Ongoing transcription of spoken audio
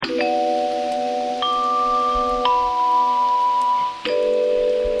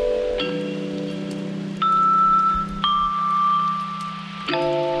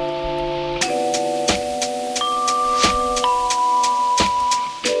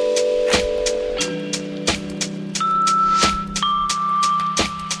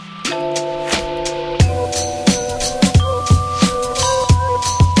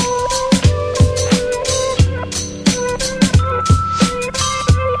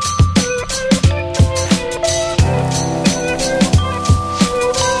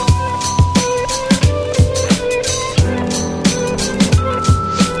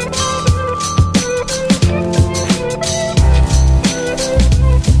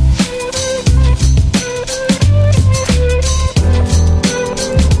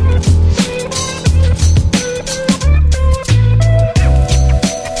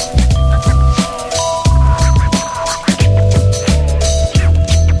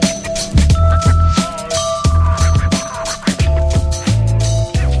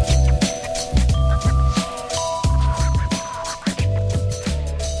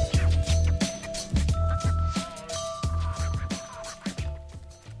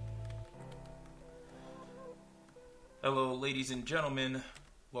Hello, ladies and gentlemen.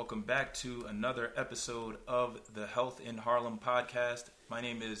 Welcome back to another episode of the Health in Harlem podcast. My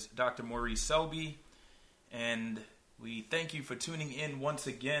name is Dr. Maurice Selby, and we thank you for tuning in once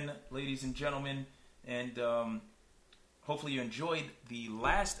again, ladies and gentlemen. And hopefully you enjoyed the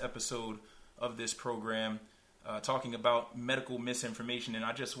last episode of this program talking about medical misinformation. And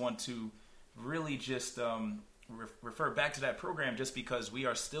I just want to really just refer back to that program just because we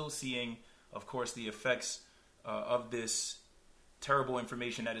are still seeing, of course, the effects of this terrible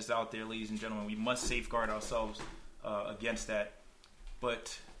information that is out there, ladies and gentlemen. We must safeguard ourselves against that.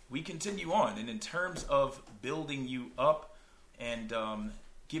 But we continue on. And in terms of building you up and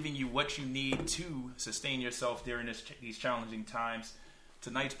giving you what you need to sustain yourself during these challenging times,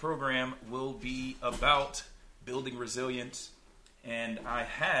 tonight's program will be about building resilience. And I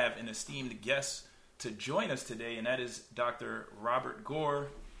have an esteemed guest to join us today, and that is Dr. Robert Gore.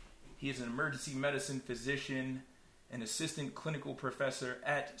 He is an emergency medicine physician, an assistant clinical professor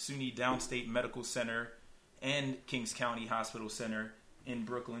at SUNY Downstate Medical Center and Kings County Hospital Center in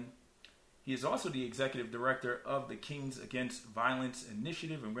Brooklyn. He is also the executive director of the Kings Against Violence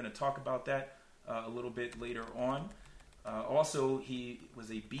Initiative, and we're going to talk about that a little bit later on. Also, he was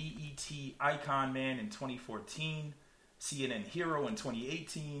a BET Icon Man in 2014, CNN Hero in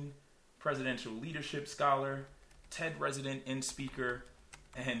 2018, Presidential Leadership Scholar, TED Resident and Speaker,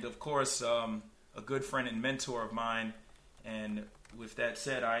 and of course, a good friend and mentor of mine. And with that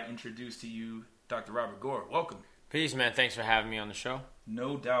said, I introduce to you Dr. Robert Gore. Welcome. Peace, man. Thanks for having me on the show.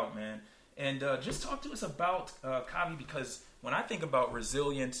 No doubt, man. And just talk to us about Kavi, because when I think about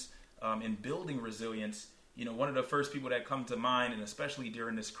resilience and building resilience, you know, one of the first people that come to mind, and especially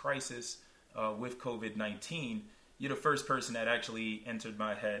during this crisis with COVID-19, you're the first person that actually entered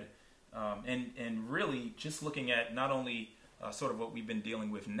my head. And really just looking at not only sort of what we've been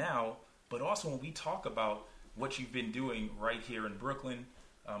dealing with now, but also when we talk about what you've been doing right here in Brooklyn,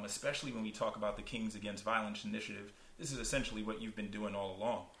 especially when we talk about the Kings Against Violence Initiative. This is essentially what you've been doing all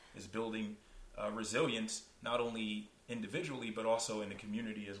along, is building resilience, not only individually, but also in the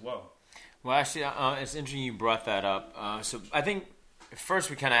community as well. Well, actually, it's interesting you brought that up. So I think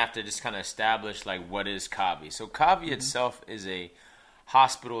first we kind of have to just kind of establish, like, what is CAVI? So CAVI itself is a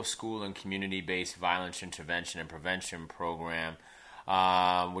hospital, school, and community-based violence intervention and prevention program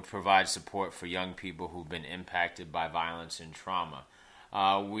which provides support for young people who've been impacted by violence and trauma.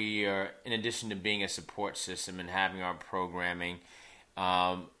 We are, in addition to being a support system and having our programming,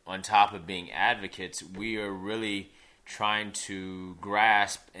 on top of being advocates, we are really trying to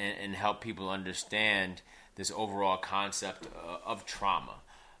grasp and help people understand this overall concept of trauma.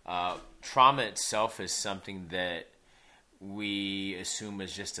 Trauma itself is something that we assume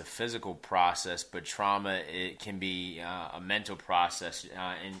is just a physical process, but trauma, it can be a mental process,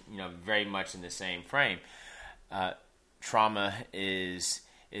 and very much in the same frame. Trauma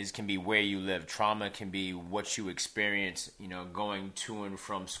can be where you live. Trauma can be what you experience, going to and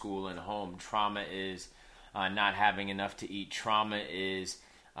from school and home. Trauma is not having enough to eat. Trauma is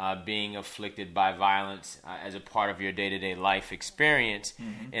being afflicted by violence as a part of your day-to-day life experience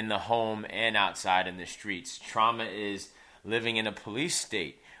in the home and outside in the streets. Trauma is living in a police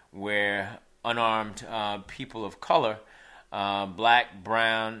state where unarmed people of color, black,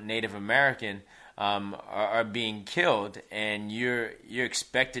 brown, Native American, are being killed, and you're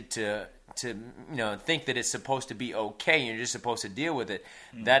expected to think that it's supposed to be okay, and you're just supposed to deal with it.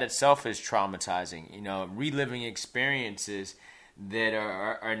 That itself is traumatizing. Reliving experiences that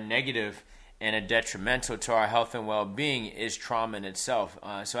are negative and are detrimental to our health and well-being is trauma in itself.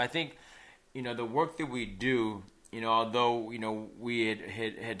 So I think the work that we do, although we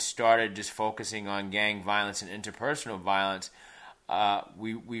had started just focusing on gang violence and interpersonal violence,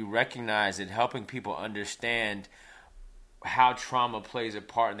 we recognize that helping people understand how trauma plays a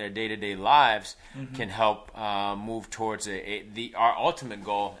part in their day-to-day lives can help move towards our ultimate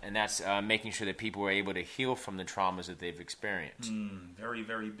goal, and that's making sure that people are able to heal from the traumas that they've experienced. Very,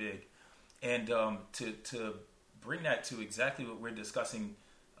 very big. And to bring that to exactly what we're discussing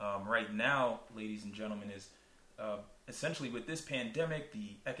right now, ladies and gentlemen, is essentially with this pandemic, the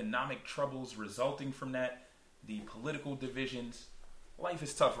economic troubles resulting from that, the political divisions. Life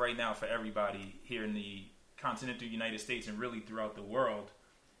is tough right now for everybody here in the continental United States and really throughout the world.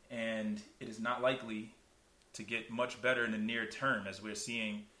 And it is not likely to get much better in the near term, as we're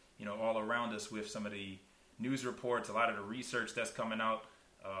seeing, all around us with some of the news reports, a lot of the research that's coming out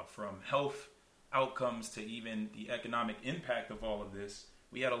from health outcomes to even the economic impact of all of this.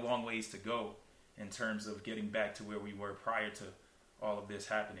 We had a long ways to go in terms of getting back to where we were prior to all of this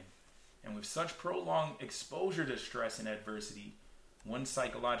happening. And with such prolonged exposure to stress and adversity, one's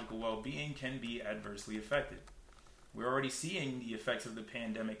psychological well-being can be adversely affected. We're already seeing the effects of the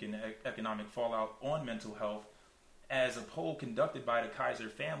pandemic and economic fallout on mental health, as a poll conducted by the Kaiser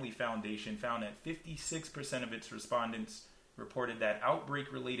Family Foundation found that 56% of its respondents reported that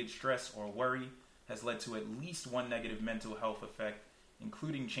outbreak-related stress or worry has led to at least one negative mental health effect,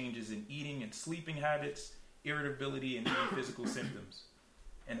 including changes in eating and sleeping habits, irritability, and even physical symptoms.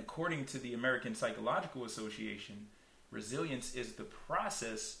 And according to the American Psychological Association, resilience is the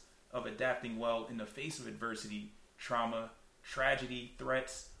process of adapting well in the face of adversity, trauma, tragedy,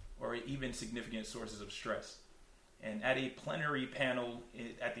 threats, or even significant sources of stress. And at a plenary panel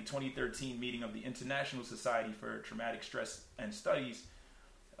at the 2013 meeting of the International Society for Traumatic Stress and Studies,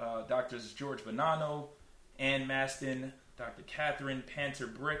 Drs. George Bonanno, Ann Maston, Dr. Catherine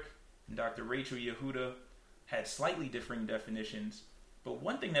Panter-Brick, and Dr. Rachel Yehuda had slightly differing definitions. But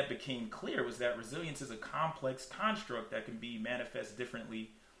one thing that became clear was that resilience is a complex construct that can be manifest differently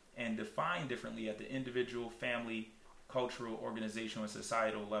and defined differently at the individual, family, cultural, organizational, and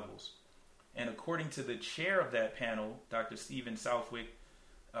societal levels. And according to the chair of that panel, Dr. Stephen Southwick,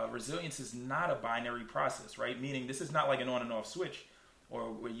 resilience is not a binary process, right? Meaning this is not like an on and off switch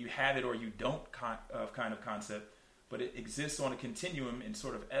or where you have it or you don't kind of concept, but it exists on a continuum and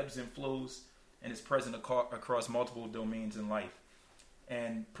sort of ebbs and flows and is present across multiple domains in life.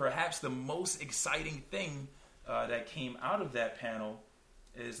 And perhaps the most exciting thing that came out of that panel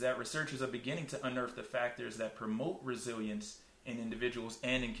is that researchers are beginning to unearth the factors that promote resilience in individuals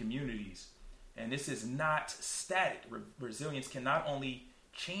and in communities. And this is not static. Resilience can not only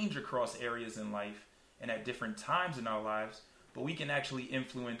change across areas in life and at different times in our lives, but we can actually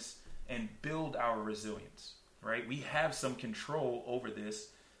influence and build our resilience, right? We have some control over this,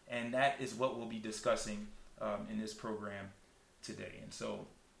 and that is what we'll be discussing in this program today. And so,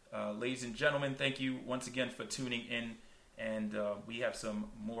 ladies and gentlemen, thank you once again for tuning in, and we have some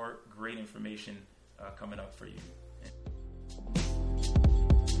more great information coming up for you.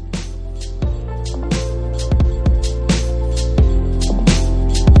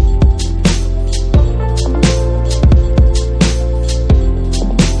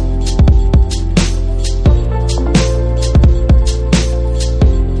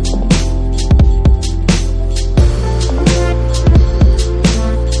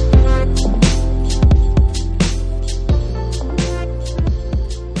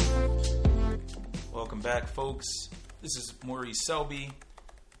 Folks, this is Maurice Selby.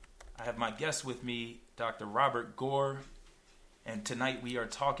 I have my guest with me, Dr. Robert Gore, and tonight we are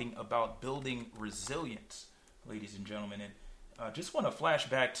talking about building resilience, ladies and gentlemen. And just want to flash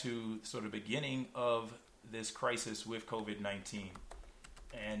back to sort of the beginning of this crisis with COVID-19.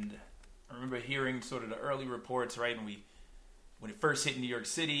 And I remember hearing sort of the early reports, right, and when it first hit New York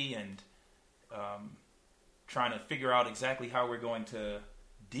City, and trying to figure out exactly how we're going to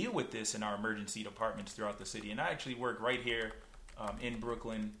deal with this in our emergency departments throughout the city. And I actually work right here in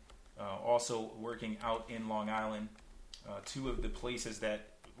Brooklyn, also working out in Long Island, two of the places that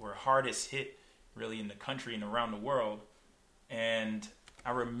were hardest hit really in the country and around the world. And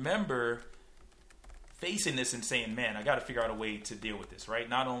I remember facing this and saying, man, I got to figure out a way to deal with this, right?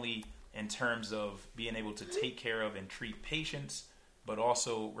 Not only in terms of being able to take care of and treat patients, but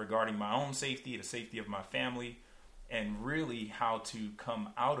also regarding my own safety, the safety of my family, and really how to come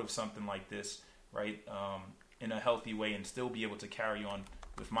out of something like this, right, in a healthy way and still be able to carry on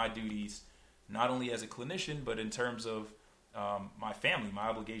with my duties, not only as a clinician, but in terms of my family, my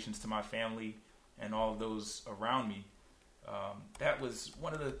obligations to my family and all of those around me. That was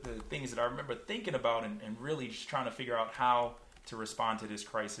one of the things that I remember thinking about and really just trying to figure out how to respond to this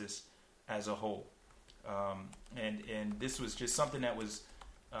crisis as a whole. And this was just something that was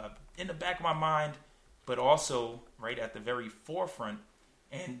in the back of my mind, but also right at the very forefront.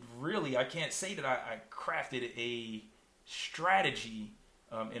 And really, I can't say that I crafted a strategy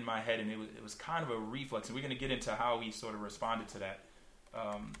in my head, and it was kind of a reflex. And we're going to get into how we sort of responded to that.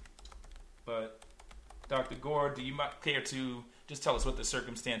 But Dr. Gore, do you care to just tell us what the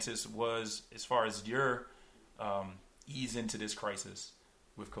circumstances was as far as your ease into this crisis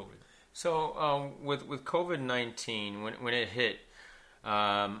with COVID? So with COVID-19, when it hit,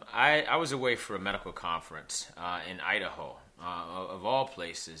 I was away for a medical conference in Idaho, of all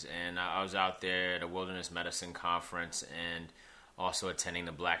places, and I was out there at a wilderness medicine conference and also attending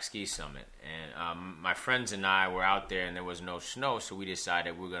the Black Ski Summit. And my friends and I were out there, and there was no snow, so we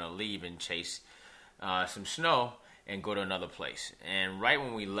decided we were going to leave and chase some snow and go to another place. And right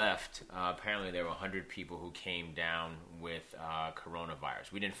when we left, apparently there were 100 people who came down with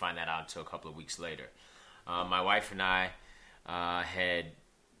coronavirus. We didn't find that out until a couple of weeks later. My wife and I had,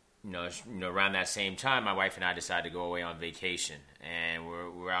 around that same time, my wife and I decided to go away on vacation, and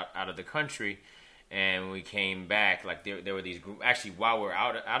we're out of the country, And when we came back, like there were these actually while we're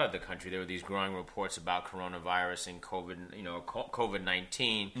out of the country, there were these growing reports about coronavirus and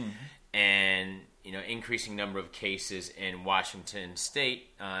COVID-19, and increasing number of cases in Washington State,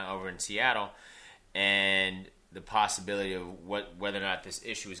 over in Seattle, and the possibility of whether or not this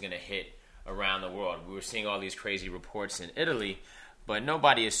issue is going to hit around the world. We were seeing all these crazy reports in Italy, but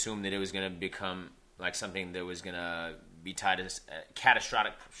nobody assumed that it was going to become like something that was going to be tied to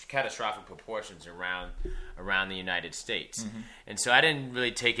catastrophic proportions around the United States. And so I didn't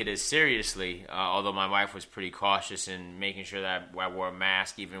really take it as seriously, although my wife was pretty cautious in making sure that I wore a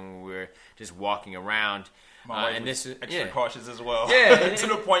mask even when we were just walking around. My wife was extra cautious as well. Yeah, to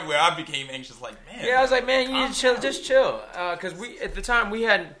the point where I became anxious. Like, man. Yeah, I was like, man, you need to chill, just chill. Because at the time we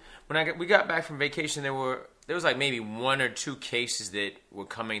got back from vacation, there was like maybe 1 or 2 cases that were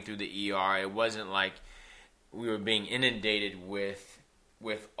coming through the ER. It wasn't like we were being inundated with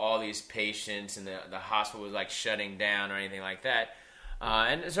all these patients, and the hospital was like shutting down or anything like that.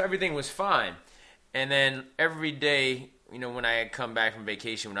 And so everything was fine. And then every day, when I had come back from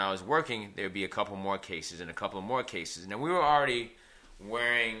vacation, when I was working, there would be a couple more cases and a couple more cases. Now, we were already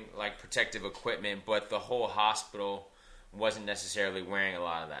wearing like protective equipment, but the whole hospital wasn't necessarily wearing a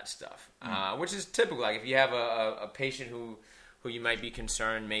lot of that stuff, which is typical. Like if you have a patient who you might be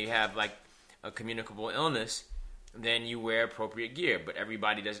concerned may have like a communicable illness, then you wear appropriate gear. But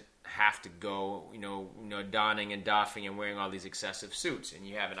everybody doesn't have to go, donning and doffing and wearing all these excessive suits. And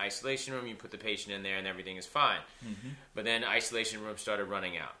you have an isolation room, you put the patient in there, and everything is fine. But then the isolation room started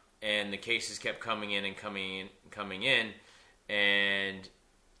running out, and the cases kept coming in, and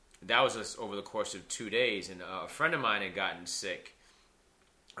that was just over the course of 2 days. And a friend of mine had gotten sick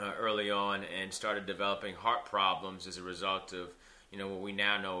early on and started developing heart problems as a result of what we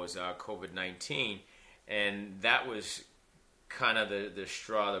now know as COVID-19, and that was kind of the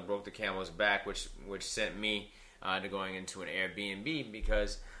straw that broke the camel's back, which sent me to going into an Airbnb,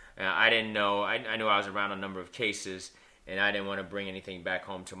 because I didn't know. I knew I was around a number of cases, and I didn't want to bring anything back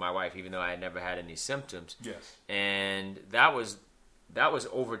home to my wife, even though I had never had any symptoms. Yes. And that was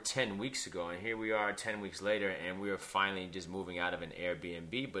over 10 weeks ago, and here we are 10 weeks later, and we are finally just moving out of an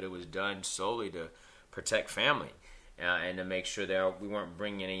Airbnb, but it was done solely to protect family. And to make sure that we weren't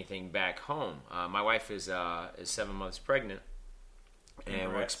bringing anything back home. My wife is 7 months pregnant,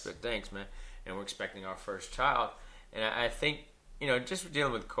 and thanks, man. And we're expecting our first child. And I think just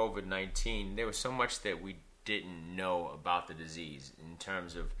dealing with COVID-19, there was so much that we didn't know about the disease in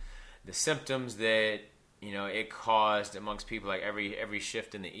terms of the symptoms that it caused amongst people. Like every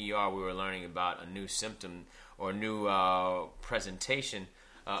shift in the ER, we were learning about a new symptom or a new presentation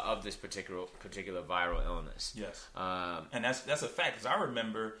of this particular viral illness. Yes. And that's a fact, because I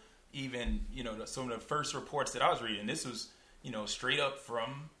remember even, some of the first reports that I was reading, this was, straight up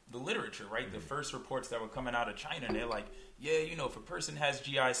from the literature, right? The first reports that were coming out of China, and they're like, yeah, if a person has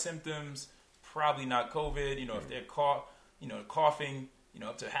GI symptoms, probably not COVID. If they're coughing,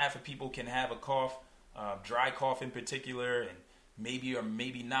 up to half of people can have a cough, dry cough in particular, and maybe or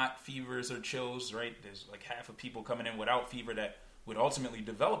maybe not fevers or chills, right? There's like half of people coming in without fever that would ultimately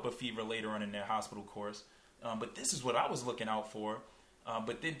develop a fever later on in their hospital course. But this is what I was looking out for.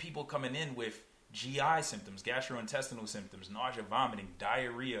 But then people coming in with GI symptoms, gastrointestinal symptoms, nausea, vomiting,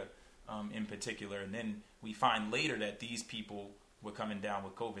 diarrhea in particular. And then we find later that these people were coming down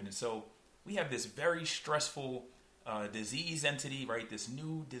with COVID. And so we have this very stressful disease entity, right? This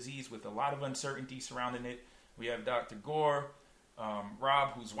new disease with a lot of uncertainty surrounding it. We have Dr. Gore,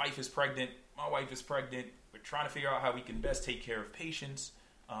 Rob, whose wife is pregnant. My wife is pregnant. We're trying to figure out how we can best take care of patients,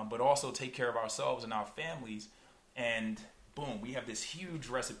 but also take care of ourselves and our families. And boom, we have this huge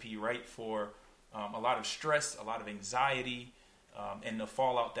recipe, right, for a lot of stress, a lot of anxiety, and the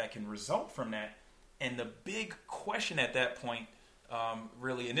fallout that can result from that. And the big question at that point,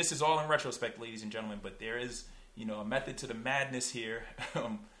 really, and this is all in retrospect, ladies and gentlemen, but there is, a method to the madness here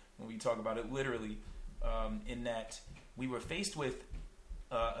when we talk about it literally, in that we were faced with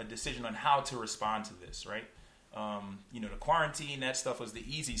a decision on how to respond to this, right? The quarantine, that stuff was the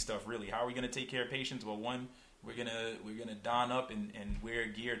easy stuff, really. How are we going to take care of patients? Well, one, we're gonna don up and wear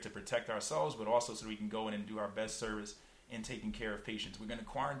gear to protect ourselves, but also so we can go in and do our best service in taking care of patients. We're going to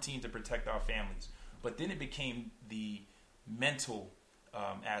quarantine to protect our families. But then it became the mental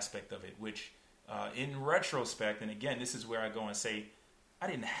aspect of it, which in retrospect, and again, this is where I go and say, I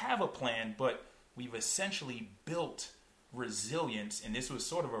didn't have a plan, but we've essentially built resilience, and this was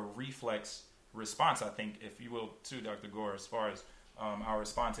sort of a reflex response, I think, if you will, to Dr. Gore, as far as our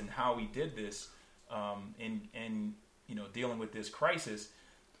response and how we did this in dealing with this crisis.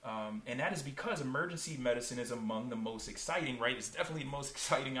 And that is because emergency medicine is among the most exciting, right? It's definitely the most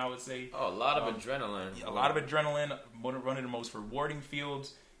exciting, I would say. Oh, a lot of adrenaline. A lot of adrenaline, one of the most rewarding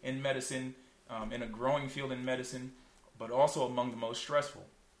fields in medicine, in a growing field in medicine, but also among the most stressful.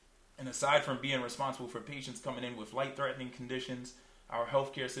 And aside from being responsible for patients coming in with life-threatening conditions, our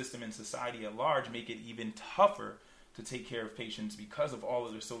healthcare system and society at large make it even tougher to take care of patients because of all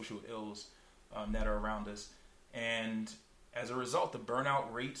of the social ills that are around us. And as a result, the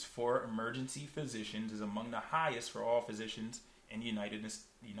burnout rates for emergency physicians is among the highest for all physicians in the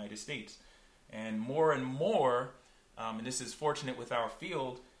United States. And more, and this is fortunate with our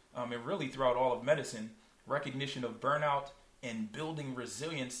field, and really throughout all of medicine, recognition of burnout and building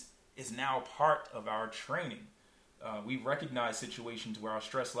resilience is now part of our training. We recognize situations where our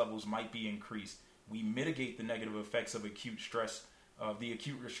stress levels might be increased. We mitigate the negative effects of acute stress, the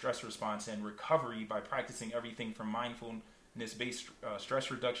acute stress response and recovery by practicing everything from mindfulness-based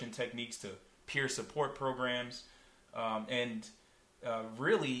stress reduction techniques to peer support programs.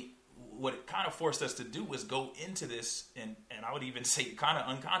 Really, what it kind of forced us to do was go into this, and I would even say kind of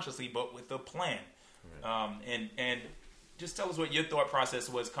unconsciously, but with a plan. Right. And just tell us what your thought process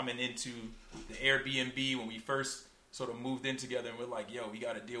was coming into the Airbnb when we first sort of moved in together and we're like, yo, we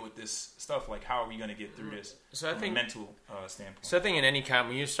got to deal with this stuff. Like, how are we going to get through this from a mental standpoint? So I think in any kind,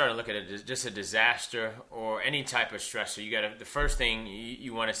 when you start to look at it, just a disaster or any type of stressor, you got to, the first thing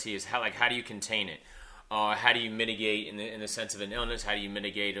you want to see is how do you contain it? How do you mitigate in the sense of an illness? How do you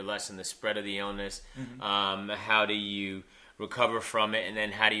mitigate or lessen the spread of the illness? Mm-hmm. How do you recover from it? And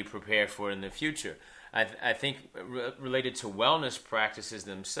then how do you prepare for it in the future? I think related to wellness practices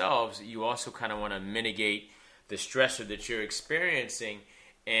themselves, you also kind of want to mitigate the stressor that you're experiencing,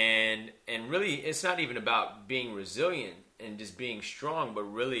 and really it's not even about being resilient and just being strong, but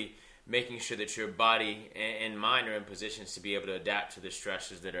really making sure that your body and mind are in positions to be able to adapt to the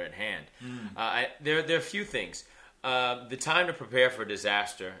stressors that are at hand. There are a few things. The time to prepare for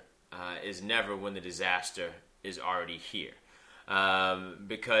disaster is never when the disaster is already here.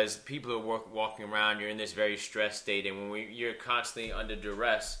 Because people are walking around, you're in this very stressed state, and when you're constantly under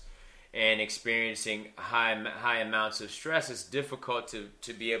duress and experiencing high amounts of stress, it's difficult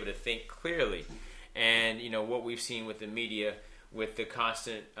to be able to think clearly. And what we've seen with the media, with the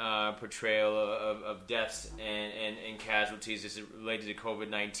constant portrayal of deaths and casualties as related to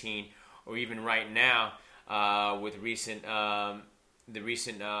COVID-19, or even right now with the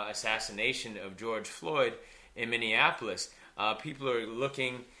recent assassination of George Floyd in Minneapolis. People are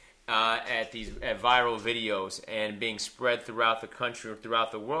looking at viral videos and being spread throughout the country or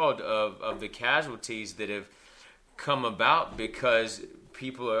throughout the world of the casualties that have come about because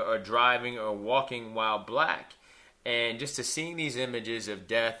people are driving or walking while black. And just to seeing these images of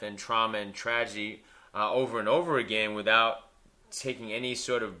death and trauma and tragedy over and over again without taking any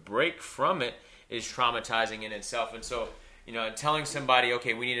sort of break from it is traumatizing in itself. And so, telling somebody,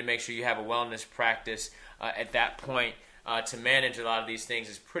 okay, we need to make sure you have a wellness practice at that point to manage a lot of these things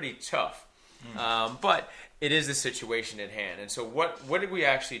is pretty tough. But it is the situation at hand. And so what did we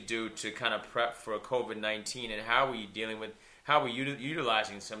actually do to kind of prep for COVID-19, and how are we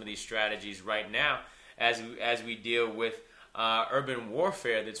utilizing some of these strategies right now as we deal with urban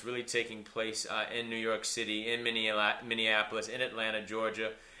warfare that's really taking place in New York City, in Minneapolis, in Atlanta,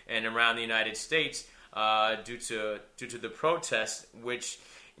 Georgia, and around the United States due to the protests, which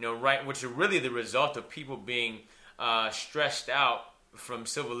are really the result of people being stressed out from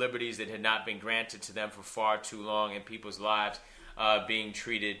civil liberties that had not been granted to them for far too long, and people's lives being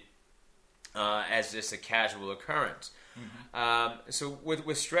treated as just a casual occurrence. Mm-hmm. So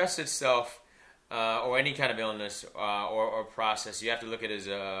with stress itself, or any kind of illness or process, you have to look at it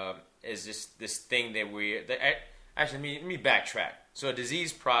as this thing that actually, let me backtrack. So a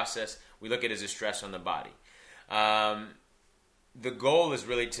disease process, we look at it as a stress on the body. The goal is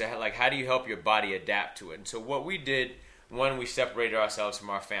really to, how do you help your body adapt to it? And so what we did, one, we separated ourselves from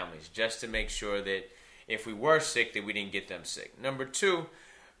our families just to make sure that if we were sick, that we didn't get them sick. Number two,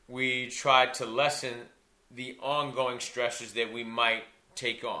 we tried to lessen the ongoing stressors that we might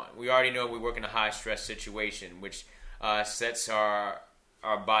take on. We already know we work in a high-stress situation, which sets our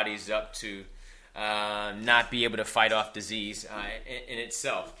bodies up to not be able to fight off disease in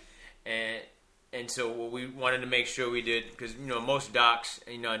itself. And so what we wanted to make sure we did, because most docs,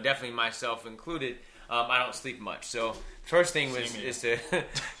 definitely myself included, I don't sleep much. So first thing is to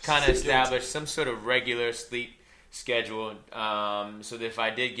kind of establish some sort of regular sleep schedule, so that if I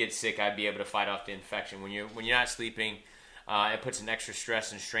did get sick, I'd be able to fight off the infection. When you're not sleeping, it puts an extra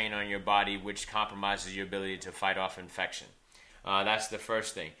stress and strain on your body, which compromises your ability to fight off infection. That's the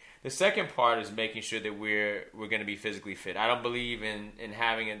first thing. The second part is making sure that we're going to be physically fit. I don't believe in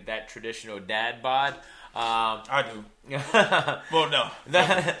having that traditional dad bod. I do. Well, no.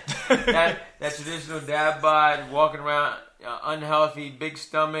 that traditional dad bod, walking around unhealthy, big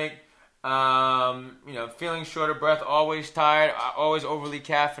stomach, feeling short of breath, always tired, always overly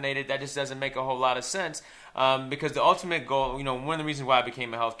caffeinated. That just doesn't make a whole lot of sense. Because the ultimate goal, one of the reasons why I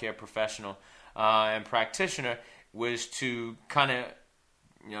became a healthcare professional and practitioner was to kind of,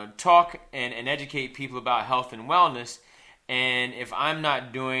 talk and educate people about health and wellness. And if I'm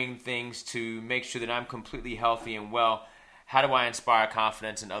not doing things to make sure that I'm completely healthy and well, how do I inspire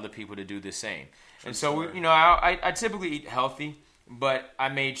confidence in other people to do the same? And so, I typically eat healthy, but I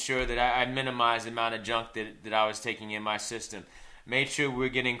made sure that I minimized the amount of junk that I was taking in my system. Made sure we're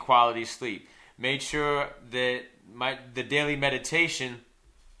getting quality sleep. Made sure that the daily meditation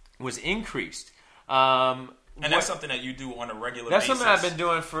was increased. And that's something that you do on a regular basis. That's something I've been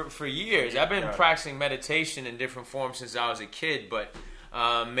doing for years. I've been practicing meditation in different forms since I was a kid, but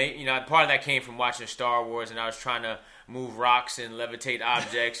part of that came from watching Star Wars, and I was trying to move rocks and levitate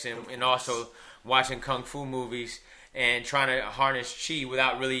objects, and also watching kung fu movies and trying to harness chi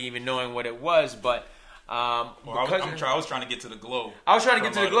without really even knowing what it was. But I was trying to get to the glow. I was trying to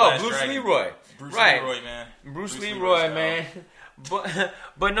get to the glow. Bruce Leroy, Leroy, man. Bruce Leroy, man.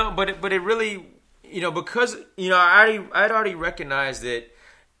 But it really. Because I'd already recognized that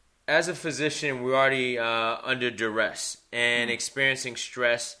as a physician, we're already under duress and experiencing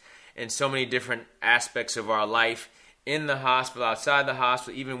stress in so many different aspects of our life, in the hospital, outside the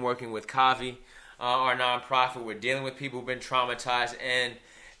hospital, even working with CAVI, our nonprofit. We're dealing with people who've been traumatized, and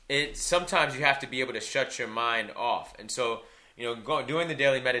sometimes you have to be able to shut your mind off. And so, doing the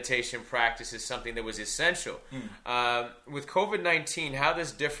daily meditation practice is something that was essential. With COVID-19, how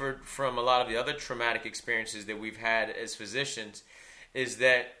this differed from a lot of the other traumatic experiences that we've had as physicians is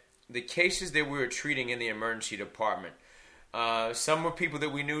that the cases that we were treating in the emergency department, some were people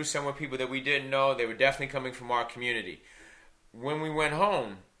that we knew, some were people that we didn't know. They were definitely coming from our community. When we went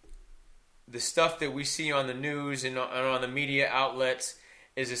home, the stuff that we see on the news and on the media outlets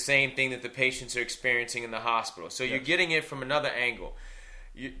is the same thing that the patients are experiencing in the hospital. So you're getting it from another angle.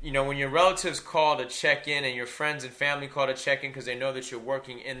 When your relatives call to check in and your friends and family call to check in because they know that you're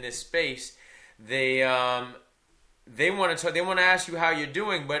working in this space, they want to ask you how you're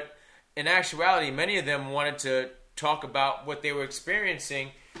doing, but in actuality, many of them wanted to talk about what they were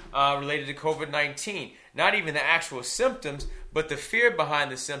experiencing related to COVID-19. Not even the actual symptoms, but the fear behind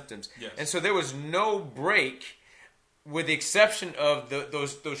the symptoms. Yes. And so there was no break, with the exception of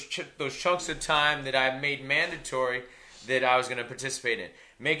those chunks of time that I made mandatory that I was going to participate in.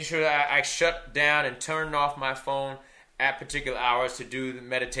 Making sure that I shut down and turned off my phone at particular hours to do the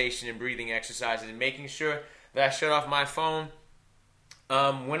meditation and breathing exercises, and making sure that I shut off my phone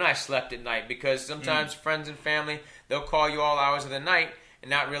when I slept at night, because sometimes friends and family, they'll call you all hours of the night and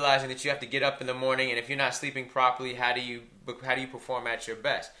not realizing that you have to get up in the morning, and if you're not sleeping properly, how do you perform at your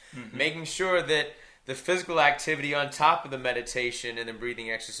best? Making sure that the physical activity on top of the meditation and the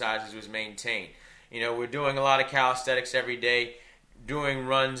breathing exercises was maintained. We're doing a lot of calisthenics every day, doing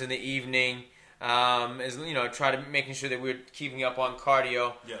runs in the evening, making sure that we're keeping up on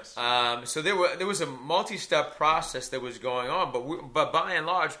cardio. Yes. So there was a multi-step process that was going on, but by and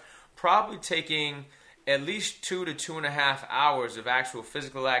large, probably taking at least 2 to 2.5 hours of actual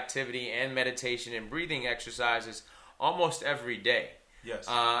physical activity and meditation and breathing exercises almost every day. Yes.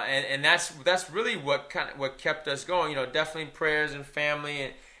 And that's really what kept us going. Definitely prayers and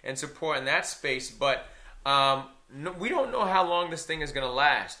family and support in that space. But we don't know how long this thing is going to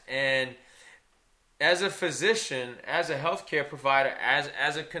last. And as a physician, as a healthcare provider,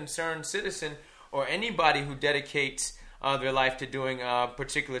 as a concerned citizen, or anybody who dedicates their life to doing a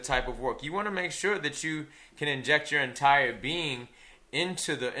particular type of work, you want to make sure that you can inject your entire being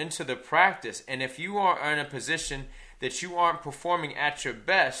into the practice. And if you are in a position that you aren't performing at your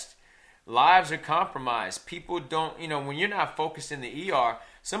best, lives are compromised. People don't, when you're not focused in the ER,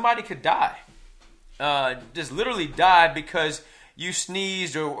 somebody could die. Just literally die because you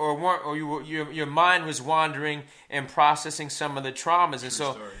sneezed or weren't, or your mind was wandering and processing some of the traumas. And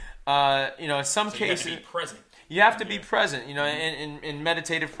so, in some cases, you have to be present. You have to be present. In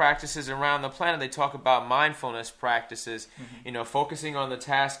meditative practices around the planet, they talk about mindfulness practices, focusing on the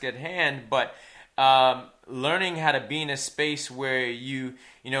task at hand, but learning how to be in a space where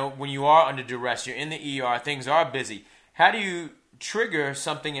when you are under duress, you're in the ER, things are busy. How do you trigger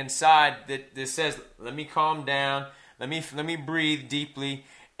something inside that says, let me calm down, let me breathe deeply,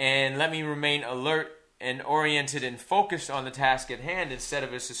 and let me remain alert and oriented and focused on the task at hand, instead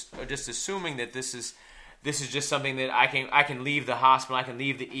of just assuming that this is this is just something that I can leave the hospital, I can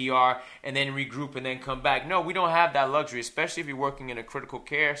leave the ER, and then regroup and then come back. No, we don't have that luxury, especially if you're working in a critical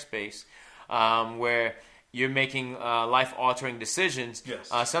care space where you're making life-altering decisions.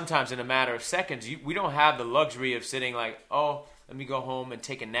 Yes. Sometimes in a matter of seconds. We don't have the luxury of sitting like, oh, let me go home and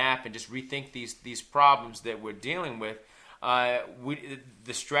take a nap and just rethink these problems that we're dealing with.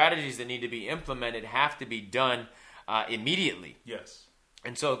 The strategies that need to be implemented have to be done immediately. Yes.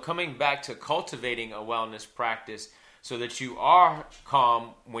 And so coming back to cultivating a wellness practice so that you are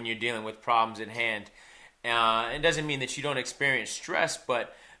calm when you're dealing with problems at hand. It doesn't mean that you don't experience stress,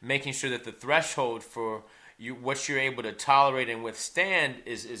 but making sure that the threshold for what you're able to tolerate and withstand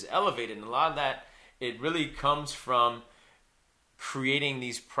is elevated. And a lot of that, it really comes from creating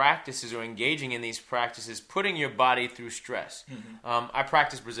these practices or engaging in these practices, putting your body through stress. Mm-hmm. I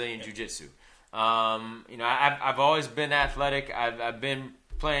practice Brazilian Jiu-Jitsu. I've always been athletic. I've been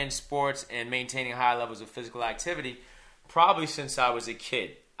playing sports and maintaining high levels of physical activity probably since I was a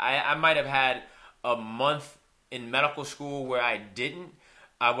kid. I might have had a month in medical school where I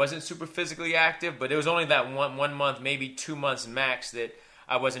wasn't super physically active, but it was only that one month, maybe 2 months max, that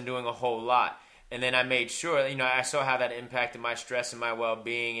I wasn't doing a whole lot. And then I made sure, I saw how that impacted my stress and my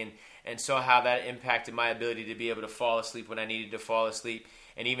well-being, and saw how that impacted my ability to be able to fall asleep when I needed to fall asleep,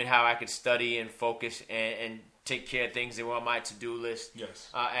 and even how I could study and focus and take care of things that were on my to-do list. Yes.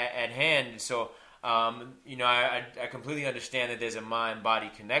 At hand. So, I completely understand that there's a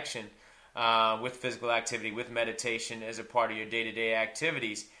mind-body connection with physical activity, with meditation as a part of your day-to-day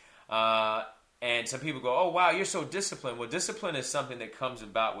activities. And some people go, oh, wow, you're so disciplined. Well, discipline is something that comes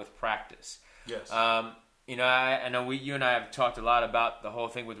about with practice. Yes. I know you and I have talked a lot about the whole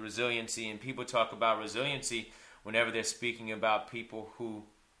thing with resiliency, and people talk about resiliency whenever they're speaking about people who,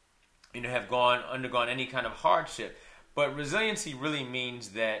 have undergone any kind of hardship. But resiliency really means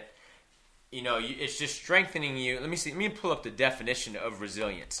that, it's just strengthening you. Let me pull up the definition of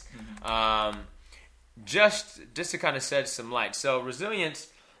resilience. Mm-hmm. Just to kind of shed some light. So resilience,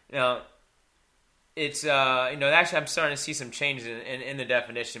 it's actually I'm starting to see some changes in the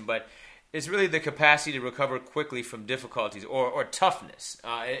definition, but it's really the capacity to recover quickly from difficulties or toughness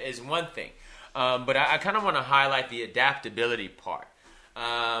is one thing. But I kind of want to highlight the adaptability part.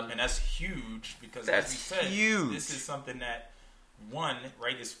 And that's huge because, as we said, this is something that,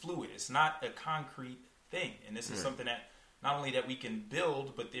 is fluid. It's not a concrete thing. And this is something that not only that we can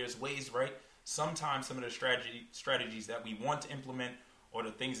build, but there's ways, right? Sometimes some of the strategies that we want to implement or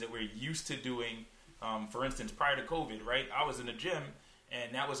the things that we're used to doing, for instance, prior to COVID, right? I was in the gym,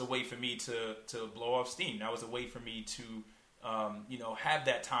 and that was a way for me to blow off steam. That was a way for me to, have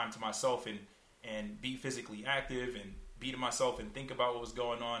that time to myself and be physically active and be to myself and think about what was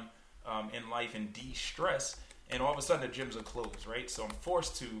going on in life and de-stress. And all of a sudden the gyms are closed, right? So I'm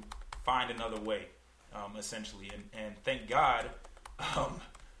forced to find another way, essentially. And thank God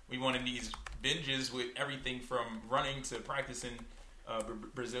we went in these binges with everything from running to practicing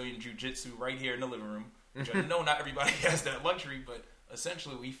Brazilian Jiu-Jitsu right here in the living room, which I know not everybody has that luxury, but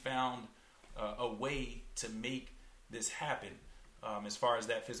essentially we found a way to make this happen as far as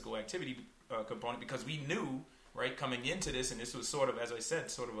that physical activity component, because we knew, right, coming into this, and this was sort of, as I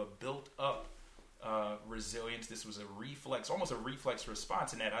said, sort of a built-up resilience. This was a reflex, almost a reflex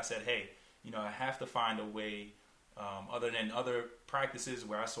response in that I said, hey, I have to find a way other than other practices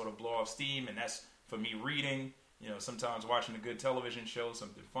where I sort of blow off steam, and that's for me reading, sometimes watching a good television show,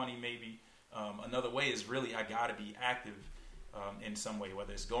 something funny maybe. Another way is really I got to be active in some way,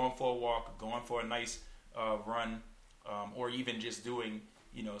 whether it's going for a walk, going for a nice run, or even just doing,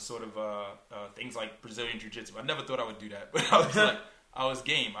 things like Brazilian Jiu-Jitsu. I never thought I would do that, but I was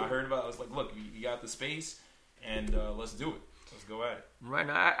game. I heard about it. I was like, look, you got the space, and let's do it. Let's go at it. Right.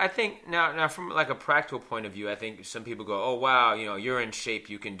 Now, I think now from like a practical point of view, I think some people go, oh, wow, you're in shape.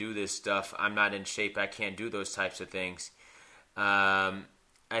 You can do this stuff. I'm not in shape. I can't do those types of things. I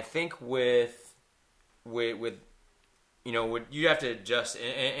think with you have to adjust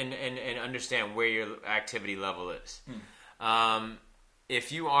and understand where your activity level is.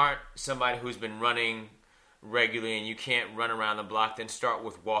 If you aren't somebody who's been running regularly and you can't run around the block, then start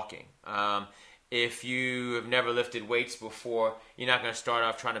with walking. If you have never lifted weights before, you're not going to start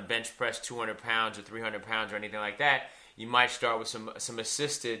off trying to bench press 200 pounds or 300 pounds or anything like that. You might start with some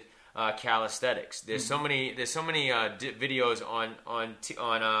assisted calisthenics. There's so many videos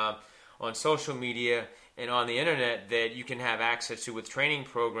on social media and on the internet that you can have access to with training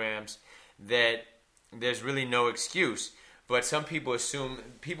programs that there's really no excuse. But some people assume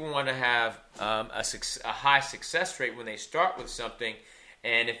people want to have a high success rate when they start with something,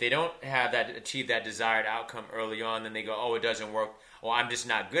 and if they don't achieve that desired outcome early on, then they go, oh, it doesn't work, or I'm just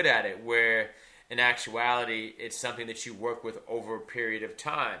not good at it. Where in actuality, it's something that you work with over a period of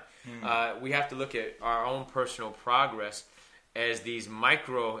time. We have to look at our own personal progress as these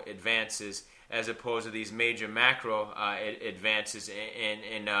micro advances as opposed to these major macro advances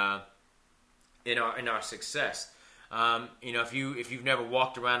in our success. If you've never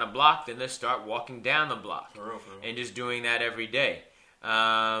walked around a block, then let's start walking down the block, for real. And just doing that every day.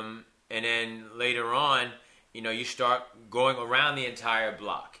 And then later on, you start going around the entire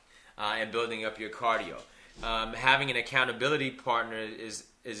block and building up your cardio. Having an accountability partner is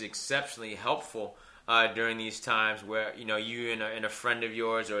exceptionally helpful during these times where you and a friend of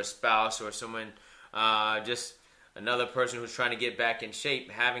yours or a spouse or someone, just another person who's trying to get back in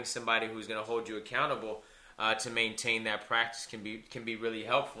shape. Having somebody who's going to hold you accountable to maintain that practice can be really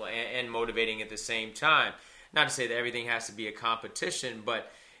helpful and motivating at the same time. Not to say that everything has to be a competition,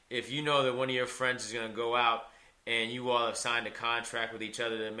 but if you know that one of your friends is going to go out and you all have signed a contract with each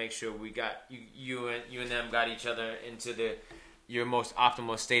other to make sure we got you and them got each other into your most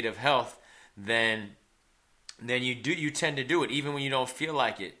optimal state of health, then you tend to do it even when you don't feel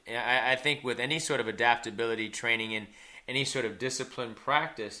like it. And I think with any sort of adaptability training and any sort of discipline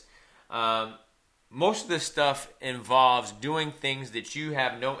practice, most of this stuff involves doing things that you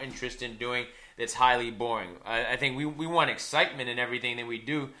have no interest in doing that's highly boring. I think we want excitement in everything that we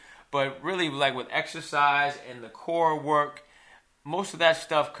do, but really, like with exercise and the core work, most of that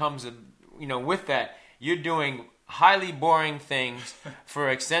stuff comes, with that. You're doing highly boring things for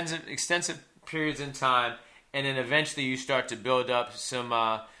extensive periods in time, and then eventually you start to build up some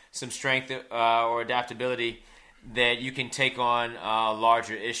strength or adaptability that you can take on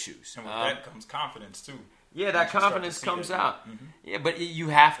larger issues. And with that comes confidence too. Yeah, that confidence comes out. Mm-hmm. Yeah, but you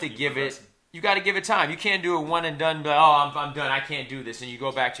have to give it. You got to give it time. You can't do it one and done. But I'm done. I can't do this, and you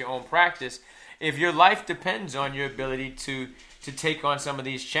go back to your own practice. If your life depends on your ability to take on some of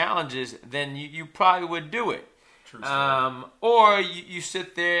these challenges, then you probably would do it. True. Or you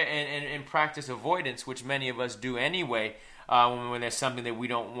sit there and practice avoidance, which many of us do anyway, when there's something that we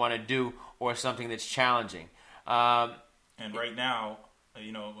don't want to do or something that's challenging. And right now,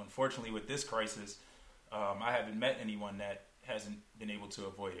 unfortunately with this crisis, I haven't met anyone that hasn't been able to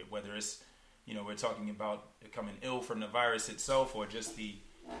avoid it, whether it's, we're talking about becoming ill from the virus itself or just the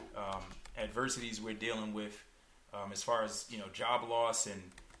adversities we're dealing with as far as, job loss and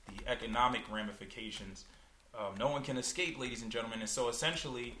the economic ramifications. No one can escape, ladies and gentlemen. And so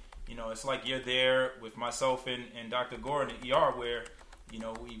essentially, it's like you're there with myself and Dr. Gore in the ER where,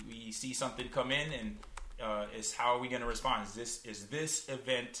 we see something come in and is how are we going to respond? Is this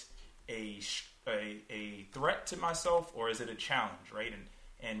event a threat to myself or is it a challenge, right?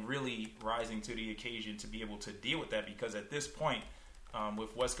 And really rising to the occasion to be able to deal with that, because at this point, with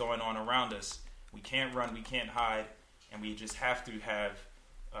what's going on around us, we can't run, we can't hide, and we just have to have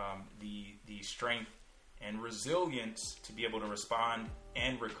the strength and resilience to be able to respond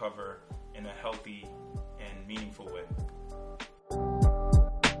and recover in a healthy and meaningful way.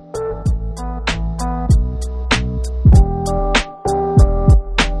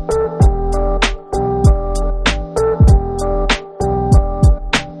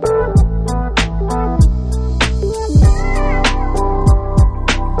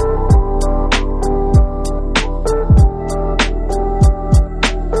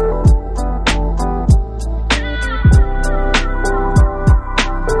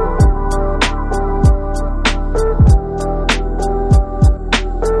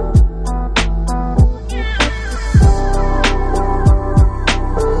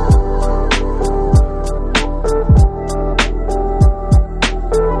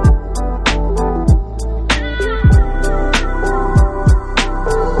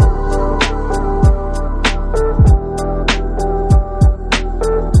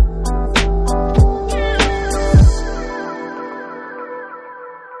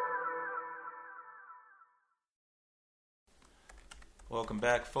 Welcome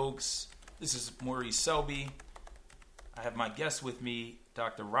back, folks. This is Maurice Selby. I have my guest with me,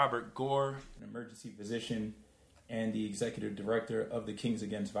 Dr. Robert Gore, an emergency physician and the executive director of the Kings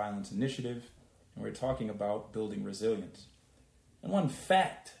Against Violence Initiative, and we're talking about building resilience. And one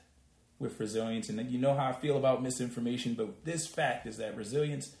fact with resilience, and you know how I feel about misinformation, but this fact is that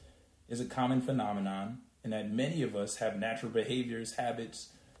resilience is a common phenomenon, and that many of us have natural behaviors, habits,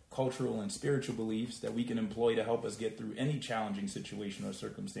 cultural and spiritual beliefs that we can employ to help us get through any challenging situation or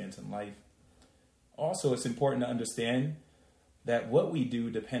circumstance in life. Also, it's important to understand that what we do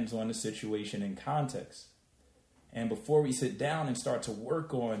depends on the situation and context. And before we sit down and start to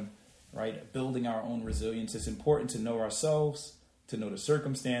work on, building our own resilience, it's important to know ourselves, to know the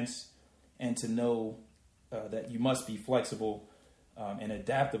circumstance, and to know that you must be flexible and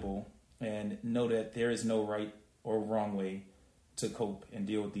adaptable and know that there is no right or wrong way to cope and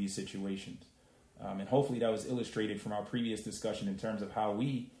deal with these situations. And hopefully that was illustrated from our previous discussion in terms of how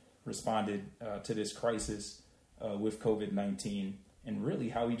we responded to this crisis with COVID-19, and really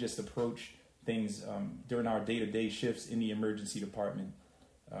how we just approach things during our day-to-day shifts in the emergency department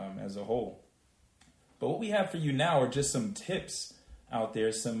as a whole. But what we have for you now are just some tips out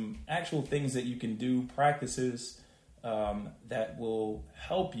there, some actual things that you can do, practices that will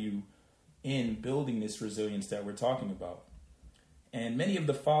help you in building this resilience that we're talking about. And many of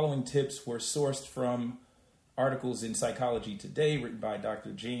the following tips were sourced from articles in Psychology Today written by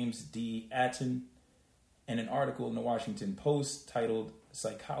Dr. James D. Atten, and an article in the Washington Post titled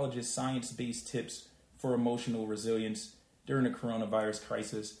Psychologist Science-Based Tips for Emotional Resilience During the Coronavirus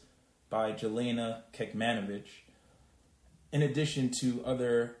Crisis by Jelena Kekmanovic, in addition to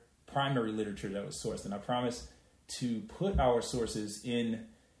other primary literature that was sourced. And I promise to put our sources in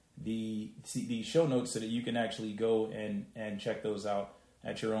the show notes so that you can actually go and check those out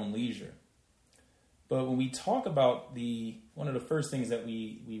at your own leisure. But when we talk about one of the first things that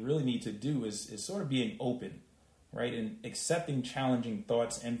we really need to do is sort of being open, right? And accepting challenging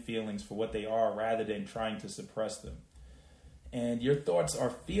thoughts and feelings for what they are rather than trying to suppress them. And your thoughts or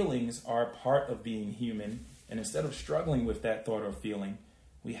feelings are part of being human. And instead of struggling with that thought or feeling,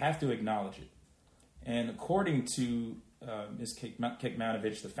 we have to acknowledge it. And according to Ms.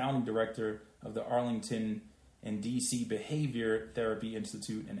 Kekmanovic, the founding director of the Arlington and DC Behavior Therapy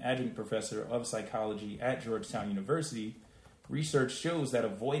Institute and adjunct professor of psychology at Georgetown University, research shows that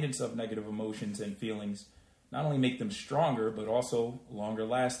avoidance of negative emotions and feelings not only make them stronger, but also longer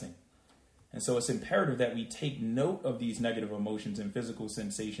lasting. And so it's imperative that we take note of these negative emotions and physical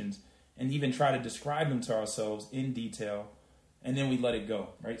sensations and even try to describe them to ourselves in detail, and then we let it go,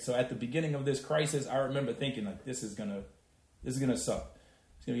 right? So at the beginning of this crisis, I remember thinking, like, this is gonna suck.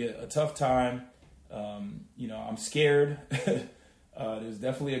 It's gonna be a tough time. I'm scared. There's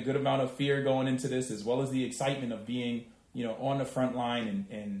definitely a good amount of fear going into this, as well as the excitement of being, on the front line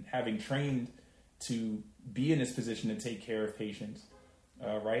and having trained to be in this position to take care of patients,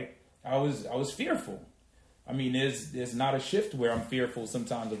 right? I was fearful. I mean, there's not a shift where I'm fearful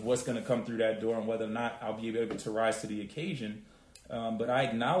sometimes of what's going to come through that door and whether or not I'll be able to rise to the occasion. But I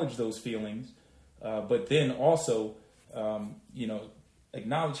acknowledge those feelings, but then also,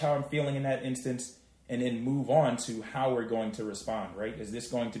 acknowledge how I'm feeling in that instance, and then move on to how we're going to respond, right? Is this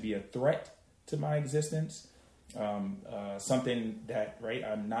going to be a threat to my existence? Something that, right,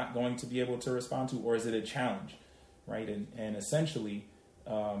 I'm not going to be able to respond to, or is it a challenge, right? And essentially,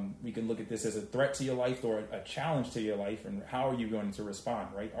 we can look at this as a threat to your life or a challenge to your life, and how are you going to respond,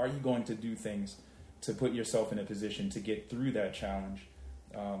 right? Are you going to do things to put yourself in a position to get through that challenge?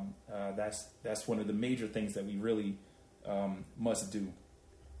 That's one of the major things that we really must do.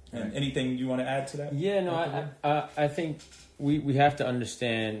 And right. Anything you want to add to that? Yeah, no, I think we have to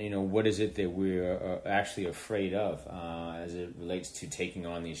understand, what is it that we're actually afraid of as it relates to taking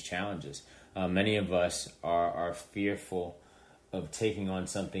on these challenges. Many of us are fearful of taking on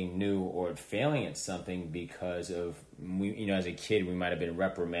something new or failing at something because of, as a kid, we might have been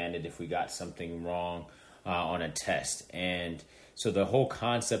reprimanded if we got something wrong on a test. And so the whole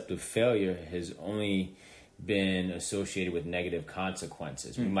concept of failure has only been associated with negative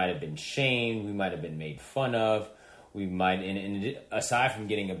consequences. We might have been shamed, we might have been made fun of, we might, and aside from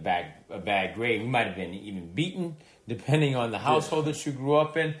getting a bad grade, we might have been even beaten, depending on the household that you grew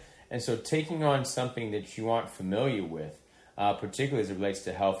up in. And so taking on something that you aren't familiar with, particularly as it relates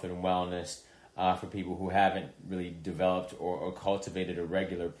to health and wellness, for people who haven't really developed or cultivated a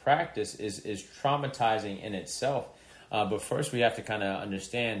regular practice, is traumatizing in itself. But first, we have to kind of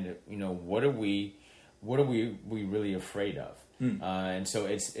understand, what are we really afraid of? And so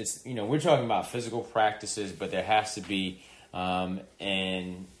it's we're talking about physical practices, but there has to be an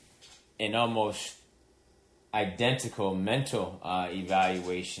almost identical mental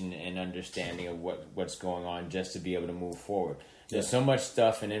evaluation and understanding of what's going on, just to be able to move forward. There's so much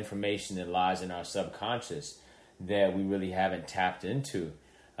stuff and information that lies in our subconscious that we really haven't tapped into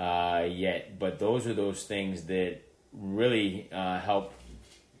yet. But those are those things that really help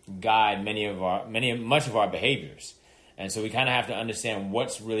guide much of our behaviors. And so we kind of have to understand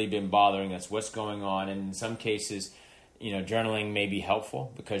what's really been bothering us, what's going on. And in some cases, journaling may be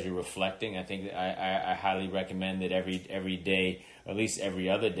helpful because you're reflecting. I think I highly recommend that every day, or at least every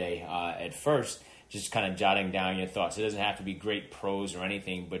other day, at first, just kind of jotting down your thoughts. It doesn't have to be great prose or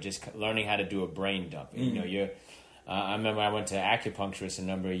anything, but just learning how to do a brain dump. I remember I went to an acupuncturist a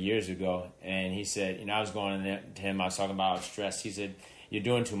number of years ago, and he said, I was going to him, I was talking about stress. He said, "You're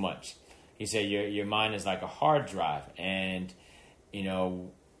doing too much." He said, your mind is like a hard drive, and,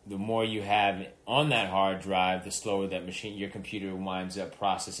 the more you have on that hard drive, the slower that your computer winds up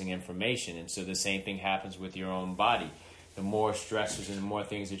processing information. And so the same thing happens with your own body. The more stressors and the more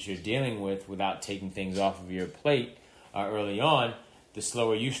things that you're dealing with without taking things off of your plate early on, the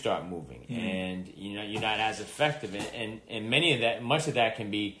slower you start moving. And you're not as effective. And much of that can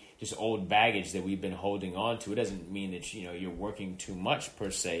be just old baggage that we've been holding on to. It doesn't mean that you're working too much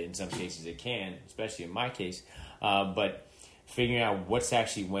per se. In some cases it can, especially in my case. But figuring out what's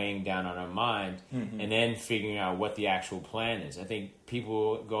actually weighing down on our mind, and then figuring out what the actual plan is. I think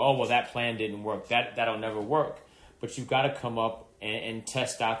people go, oh, well, that plan didn't work. That'll never work. But you've got to come up and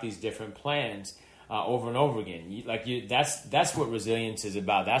test out these different plans over and over again. That's what resilience is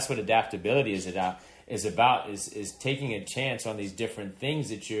about. That's what adaptability is about. Is taking a chance on these different things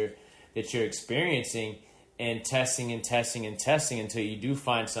that you're experiencing, and testing until you do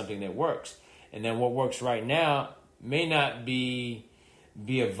find something that works. And then what works right now may not be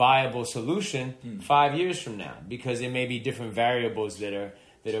a viable solution 5 years from now, because there may be different variables that are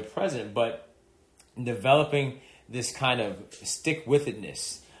present. But developing this kind of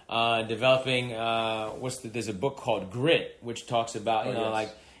stick-with-itness, there's a book called Grit, which talks about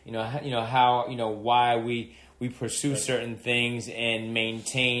why we pursue certain things and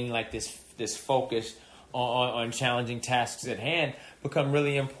maintain like this focus on challenging tasks at hand become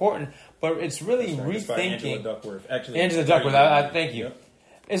really important. But it's really rethinking. Angela Duckworth. Angela Duckworth, I thank you. Yep.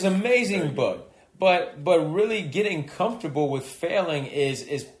 It's an amazing book. But really getting comfortable with failing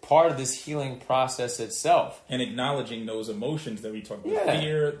is part of this healing process itself. And acknowledging those emotions that we talked about. Yeah.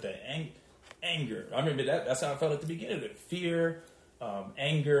 Fear, the anger. I remember that's how I felt at the beginning of it. Fear,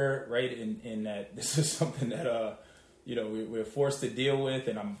 anger, right? In that this is something that we're forced to deal with,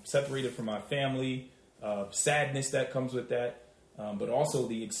 and I'm separated from my family. Sadness that comes with that. But also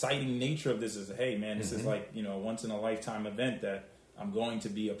the exciting nature of this is, hey man, this is like, a once in a lifetime event that I'm going to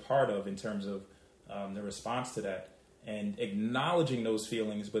be a part of in terms of the response to that, and acknowledging those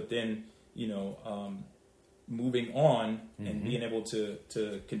feelings, but then, moving on and being able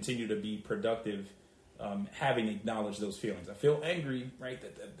to continue to be productive, having acknowledged those feelings. I feel angry, right,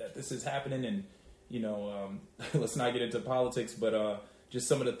 that this is happening, and, let's not get into politics, but just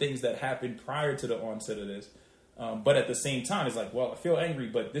some of the things that happened prior to the onset of this. But at the same time, it's like, well, I feel angry,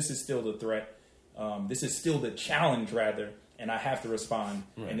 but this is still the threat. This is still the challenge, rather, and I have to respond.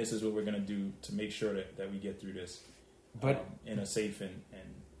 Right. And this is what we're going to do to make sure that we get through this in a safe and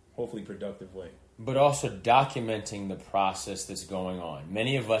hopefully productive way. But also documenting the process that's going on.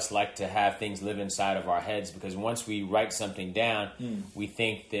 Many of us like to have things live inside of our heads, because once we write something down, we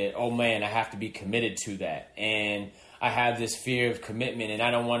think that, oh man, I have to be committed to that. And I have this fear of commitment, and I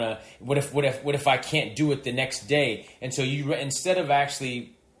don't want to. What if I can't do it the next day? And so instead of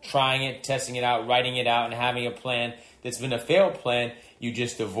actually trying it, testing it out, writing it out, and having a plan that's been a failed plan, you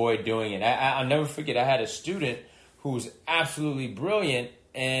just avoid doing it. I'll never forget. I had a student who was absolutely brilliant,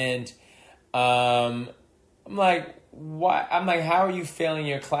 and I'm like, why? I'm like, how are you failing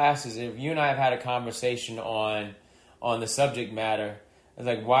your classes? If you and I have had a conversation on the subject matter, I was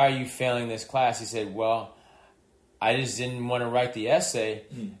like, why are you failing this class? He said, well, I just didn't want to write the essay.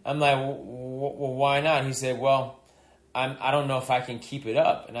 I'm like, well, why not? He said, well, I don't know if I can keep it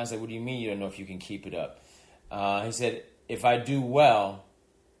up. And I was like, what do you mean you don't know if you can keep it up? He said, if I do well,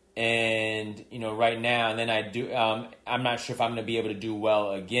 and right now, and then I do, I'm not sure if I'm going to be able to do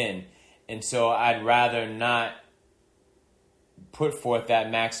well again. And so I'd rather not put forth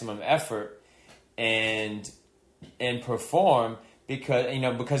that maximum effort and perform,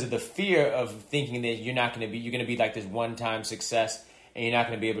 because of the fear of thinking that you're going to be like this one-time success, and you're not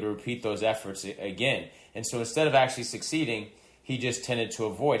going to be able to repeat those efforts again. And so instead of actually succeeding, he just tended to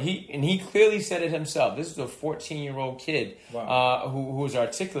avoid. He clearly said it himself. This is a 14-year-old kid. Wow. Who was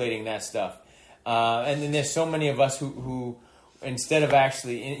articulating that stuff. And then there's so many of us who instead of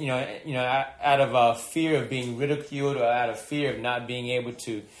actually, out of a fear of being ridiculed, or out of fear of not being able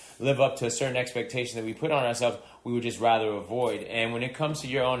to live up to a certain expectation that we put on ourselves, we would just rather avoid. And when it comes to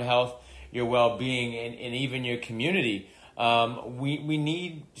your own health, your well-being, and even your community, we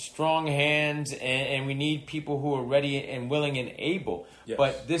need strong hands, and we need people who are ready and willing and able. Yes.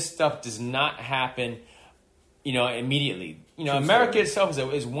 But this stuff does not happen, immediately. America itself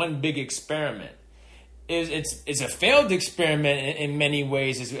is one big experiment. It's a failed experiment in many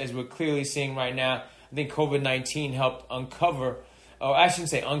ways, as we're clearly seeing right now. I think COVID-19 helped uncover, or I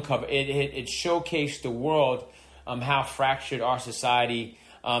shouldn't say uncover, it showcased the world how fractured our society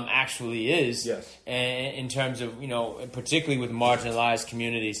actually is. Yes. And in terms of, particularly with marginalized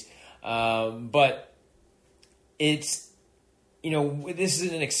communities. But it's, this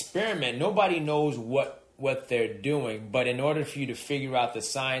is an experiment. Nobody knows what what they're doing. But in order for you to figure out the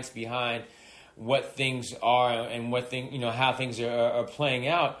science behind what things are and how things are playing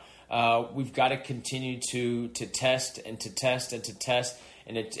out, we've got to continue to test and to test and to test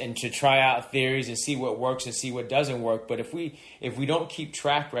and to try out theories and see what works and see what doesn't work. But if we don't keep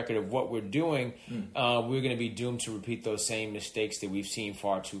track record of what we're doing, we're going to be doomed to repeat those same mistakes that we've seen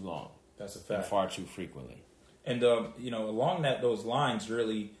far too long. That's a fact. And far too frequently. And along those lines,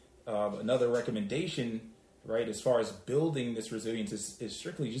 really, another recommendation, right, as far as building this resilience is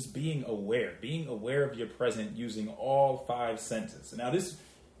strictly just being aware of your present using all 5 senses. Now this,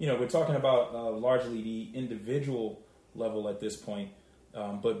 we're talking about largely the individual level at this point,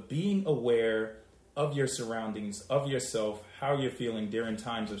 but being aware of your surroundings, of yourself, how you're feeling during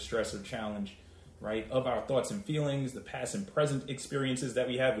times of stress or challenge, right, of our thoughts and feelings, the past and present experiences that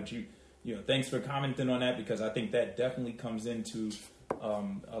we have, which thanks for commenting on that, because I think that definitely comes into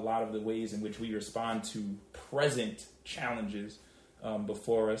a lot of the ways in which we respond to present challenges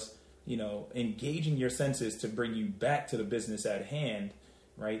before us. Engaging your senses to bring you back to the business at hand,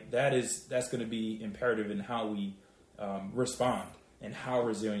 right? That's going to be imperative in how we respond and how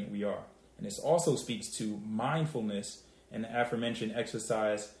resilient we are. And this also speaks to mindfulness and the aforementioned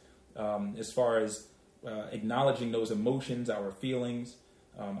exercise as far as acknowledging those emotions, our feelings,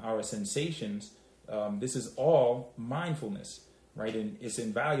 our sensations. This is all mindfulness, right? And it's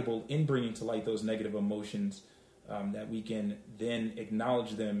invaluable in bringing to light those negative emotions that we can then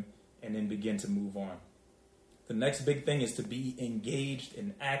acknowledge them and then begin to move on. The next big thing is to be engaged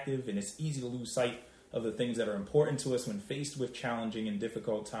and active, and it's easy to lose sight of the things that are important to us when faced with challenging and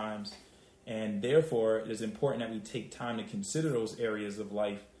difficult times. And therefore, it is important that we take time to consider those areas of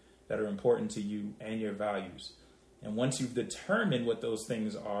life that are important to you and your values. And once you've determined what those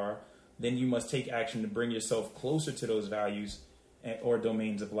things are, then you must take action to bring yourself closer to those values or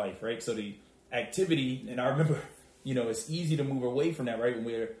domains of life, right? So the activity, and I remember, it's easy to move away from that, right? When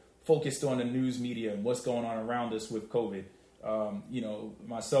we're focused on the news media and what's going on around us with COVID.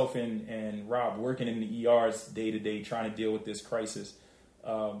 Myself and Rob working in the ERs day to day, trying to deal with this crisis.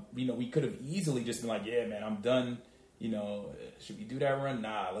 We could have easily just been like, yeah, man, I'm done. Should we do that run?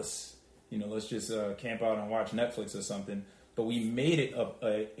 Nah, let's just camp out and watch Netflix or something. But we made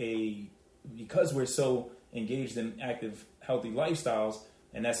it because we're so engaged in active, healthy lifestyles,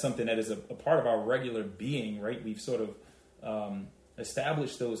 and that's something that is a part of our regular being, right? We've sort of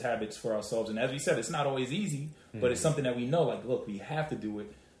established those habits for ourselves. And as we said, it's not always easy, but it's something that we know, like, look, we have to do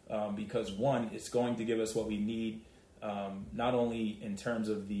it because, one, it's going to give us what we need, not only in terms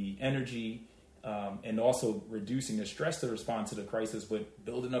of the energy and also reducing the stress to respond to the crisis, but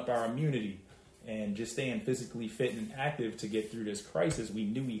building up our immunity and just staying physically fit and active to get through this crisis. We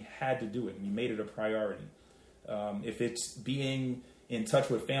knew we had to do it, and we made it a priority. If it's being in touch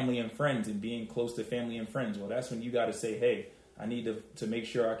with family and friends and being close to family and friends, well, that's when you got to say, hey, I need to make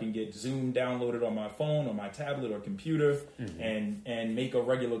sure I can get Zoom downloaded on my phone or my tablet or computer, and make a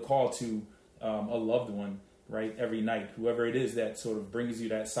regular call to a loved one, right, every night, whoever it is that sort of brings you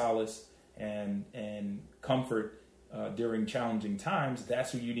that solace and comfort during challenging times.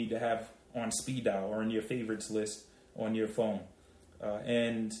 That's who you need to have on speed dial or in your favorites list on your phone.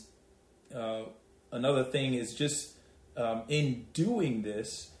 And another thing is just in doing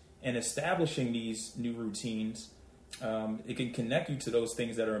this and establishing these new routines, it can connect you to those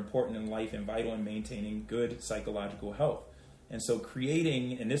things that are important in life and vital in maintaining good psychological health. And so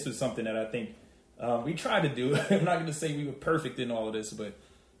creating, and this was something that I think we tried to do. I'm not going to say we were perfect in all of this, but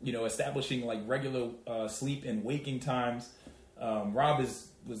establishing like regular sleep and waking times. Rob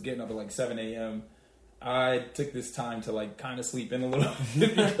was getting up at like 7 a.m. I took this time to like kind of sleep in a little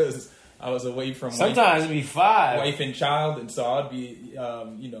bit because I was away from sometimes it'd be 5 wife and child, and so I'd be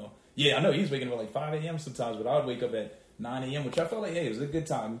yeah, I know he was waking up at like 5 a.m. sometimes, but I would wake up at 9 a.m., which I felt like, hey, it was a good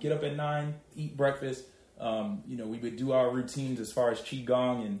time. Get up at 9, eat breakfast. We would do our routines as far as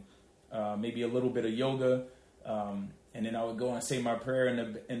qigong and maybe a little bit of yoga, and then I would go and say my prayer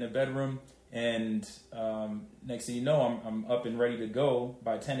in the bedroom. And next thing you know, I'm up and ready to go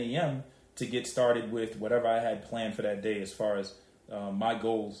by 10 a.m. to get started with whatever I had planned for that day as far as my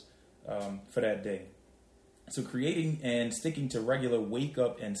goals for that day. So creating and sticking to regular wake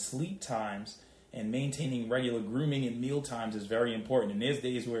up and sleep times and maintaining regular grooming and meal times is very important. And there's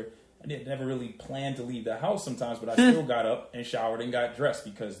days where I never really planned to leave the house sometimes, but I still got up and showered and got dressed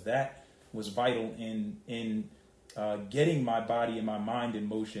because that was vital in getting my body and my mind in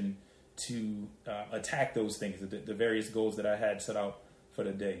motion to attack those things, the various goals that I had set out for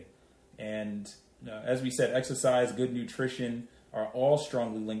the day. And as we said, exercise, good nutrition are all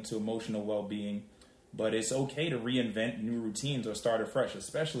strongly linked to emotional well-being. But it's okay to reinvent new routines or start afresh,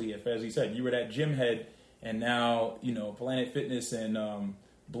 especially if, as you said, you were that gym head And now, Planet Fitness and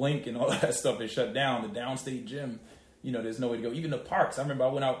Blink and all that stuff is shut down. The downstate gym, there's nowhere to go. Even the parks. I remember I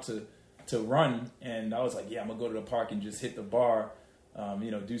went out to run, and I was like, yeah, I'm going to go to the park and just hit the bar,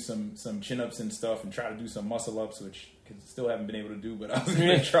 do some chin-ups and stuff and try to do some muscle-ups, which I still haven't been able to do, but I was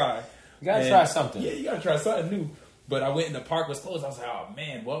going to try. You got to try something. Yeah, you got to try something new. But I went and the park was closed. I was like, oh,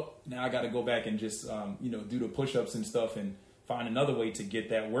 man, well, now I got to go back and just, do the push-ups and stuff and find another way to get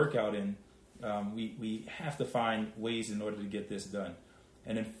that workout in. We have to find ways in order to get this done.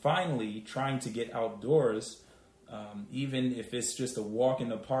 And then finally, trying to get outdoors, even if it's just a walk in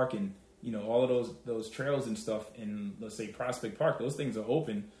the park and, all of those trails and stuff in, let's say, Prospect Park, those things are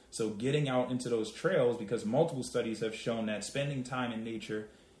open. So getting out into those trails, because multiple studies have shown that spending time in nature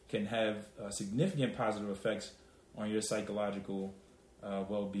can have significant positive effects on your psychological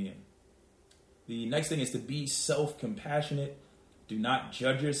well-being. The next thing is to be self-compassionate. Do not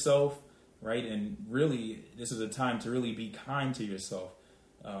judge yourself, right? And really, this is a time to really be kind to yourself.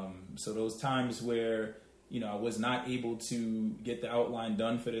 So those times where, I was not able to get the outline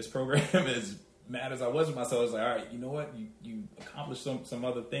done for this program, as mad as I was with myself, I was like, all right, you know what? You accomplished some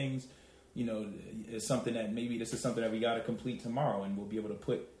other things. It's something that maybe this is something that we got to complete tomorrow, and we'll be able to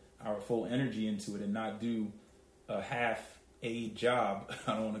put our full energy into it and not do a half-a job.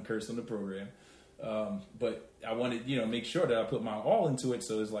 I don't want to curse on the program. But I wanted, make sure that I put my all into it.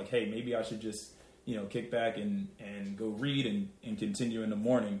 So it's like, hey, maybe I should just, kick back and go read and continue in the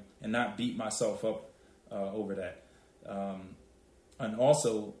morning and not beat myself up over that. And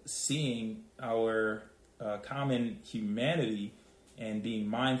also seeing our common humanity and being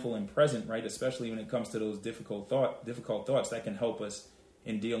mindful and present, right? Especially when it comes to those difficult thoughts that can help us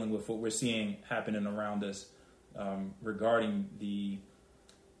in dealing with what we're seeing happening around us regarding the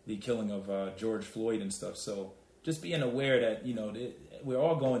killing of George Floyd and stuff. So just being aware that, we're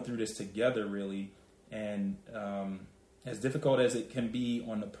all going through this together, really. And as difficult as it can be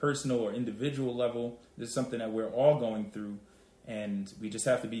on a personal or individual level, this is something that we're all going through. And we just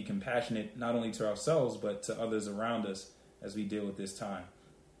have to be compassionate, not only to ourselves, but to others around us as we deal with this time.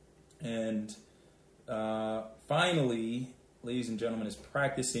 And finally, ladies and gentlemen, is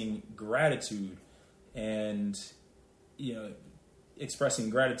practicing gratitude and, expressing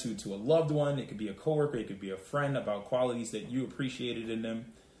gratitude to a loved one. It could be a coworker, it could be a friend, about qualities that you appreciated in them.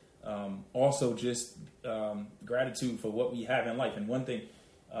 Also just gratitude for what we have in life. And one thing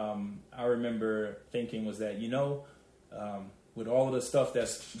I remember thinking was that, with all of the stuff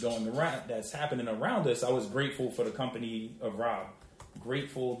that's going around, that's happening around us, I was grateful for the company of Rob.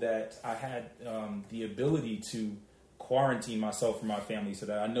 Grateful that I had the ability to quarantine myself from my family so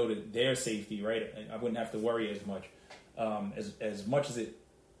that I know that their safety, right? I wouldn't have to worry as much. As much as it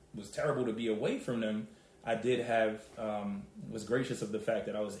was terrible to be away from them, I did have, was gracious of the fact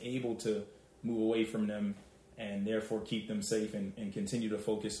that I was able to move away from them and therefore keep them safe and continue to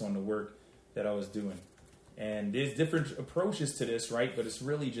focus on the work that I was doing. And there's different approaches to this, right? But it's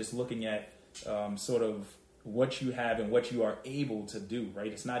really just looking at sort of what you have and what you are able to do,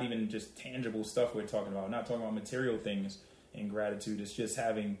 right? It's not even just tangible stuff we're talking about. We're not talking about material things in gratitude. It's just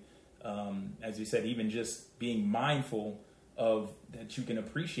having, as we said, even just being mindful of that you can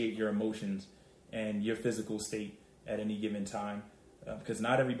appreciate your emotions and your physical state at any given time, because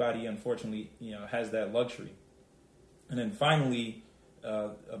not everybody, unfortunately, has that luxury. And then finally,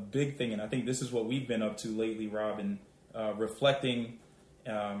 a big thing, and I think this is what we've been up to lately, Rob, and reflecting,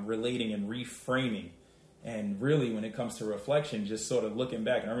 relating, and reframing. And really, when it comes to reflection, just sort of looking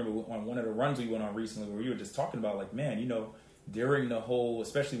back. And I remember on one of the runs we went on recently where we were just talking about, like, man, during the whole,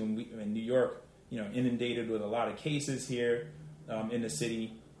 especially when we in New York, inundated with a lot of cases here in the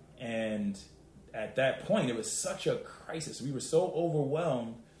city. And at that point, it was such a crisis. We were so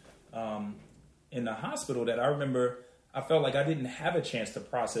overwhelmed in the hospital that I remember I felt like I didn't have a chance to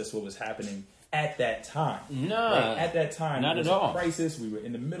process what was happening at that time. No. Right? At that time, not it was at all. a crisis. We were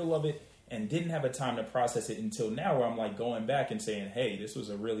in the middle of it and didn't have a time to process it until now, where I'm like going back and saying, hey, this was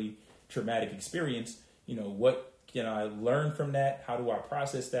a really traumatic experience. What can I learn from that? How do I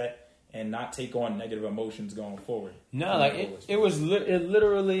process that and not take on negative emotions going forward? No, like it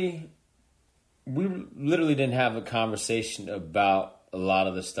literally, we literally didn't have a conversation about a lot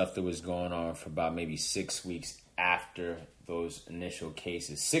of the stuff that was going on for about maybe 6 weeks after those initial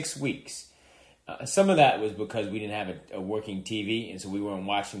cases. 6 weeks. Some of that was because we didn't have a working TV, and so we weren't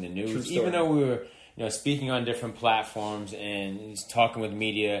watching the news. Even though we were, speaking on different platforms and talking with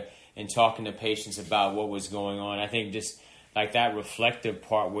media and talking to patients about what was going on. I think just like that reflective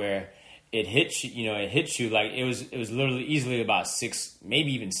part where it hits you, like it was literally easily about 6,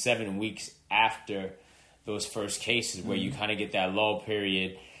 maybe even 7 weeks after those first cases where you kind of get that lull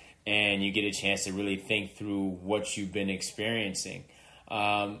period and you get a chance to really think through what you've been experiencing.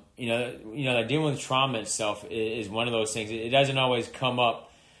 Like dealing with trauma itself is one of those things. It doesn't always come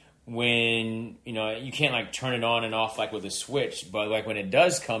up when, you can't like turn it on and off like with a switch, but like when it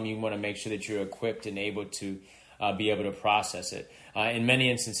does come, you want to make sure that you're equipped and able to be able to process it. In many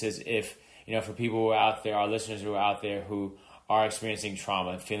instances, if, for people who are out there, our listeners who are out there who are experiencing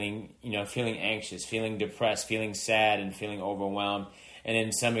trauma, feeling anxious, feeling depressed, feeling sad, and feeling overwhelmed, and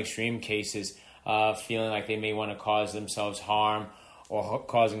in some extreme cases, feeling like they may want to cause themselves harm or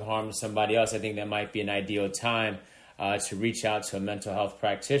causing harm to somebody else, I think that might be an ideal time to reach out to a mental health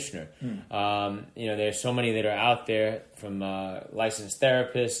practitioner. There's so many that are out there, from licensed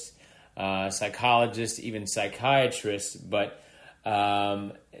therapists, psychologists, even psychiatrists, but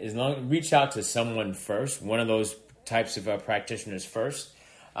reach out to someone first, one of those types of practitioners first,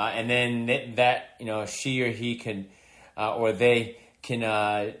 and then that she or he can or they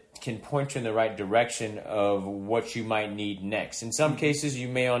can point you in the right direction of what you might need next. In some cases, you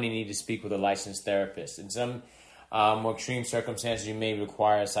may only need to speak with a licensed therapist. In some more extreme circumstances, you may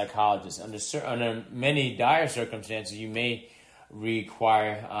require a psychologist. Under many dire circumstances, you may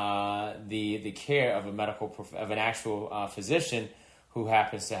require the care of an actual physician who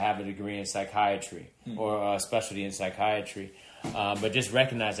happens to have a degree in psychiatry or a specialty in psychiatry. But just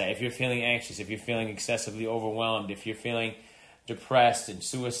recognize that if you're feeling anxious, if you're feeling excessively overwhelmed, if you're feeling depressed and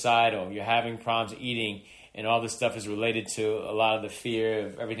suicidal, you're having problems eating, and all this stuff is related to a lot of the fear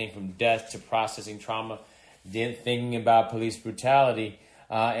of everything from death to processing trauma, thinking about police brutality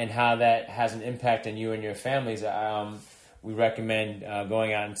and how that has an impact on you and your families, we recommend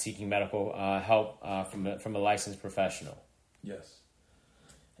going out and seeking medical help from a licensed professional. Yes.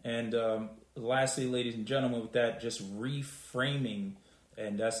 And lastly, ladies and gentlemen, with that, just reframing,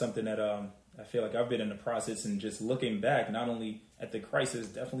 and that's something that I feel like I've been in the process, and just looking back, not only at the crisis,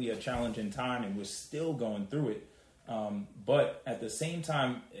 definitely a challenging time, and we're still going through it. But at the same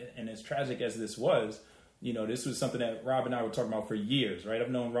time, and as tragic as this was, this was something that Rob and I were talking about for years, right? I've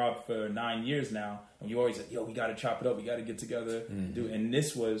known Rob for 9 years now, and you always said, we got to chop it up. We got to get together and do it. And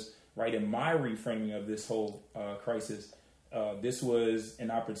this was right in my reframing of this whole crisis. This was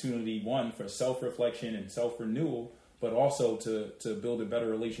an opportunity, one, for self-reflection and self-renewal, but also to build a better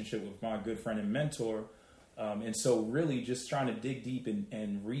relationship with my good friend and mentor. And so really just trying to dig deep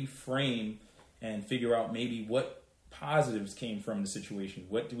and reframe and figure out maybe what positives came from the situation.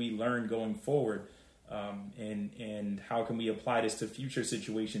 What do we learn going forward? And how can we apply this to future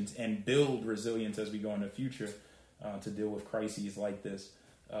situations and build resilience as we go in the future to deal with crises like this?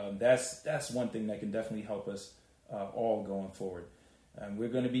 That's one thing that can definitely help us all going forward. We're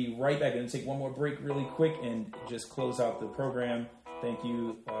going to be right back. Going to take one more break really quick and just close out the program. Thank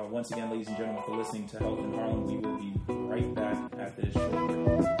you once again, ladies and gentlemen, for listening to Health in Harlem. We will be right back after this short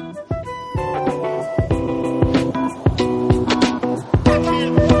break.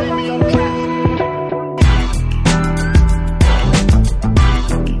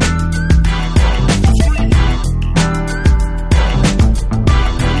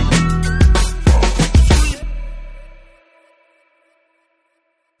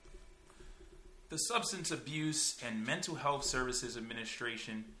 The Substance Abuse and Mental Health Services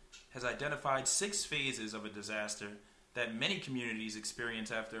Administration has identified 6 phases of a disaster that many communities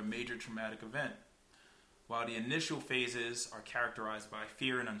experience after a major traumatic event. While the initial phases are characterized by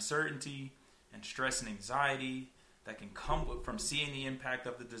fear and uncertainty and stress and anxiety that can come from seeing the impact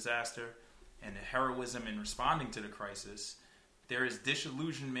of the disaster and the heroism in responding to the crisis, there is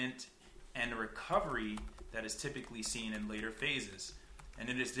disillusionment and a recovery that is typically seen in later phases. And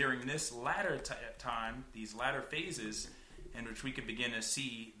it is during this latter time, these latter phases, in which we can begin to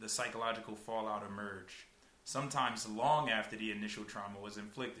see the psychological fallout emerge, sometimes long after the initial trauma was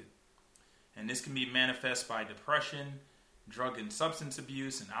inflicted. And this can be manifest by depression, drug and substance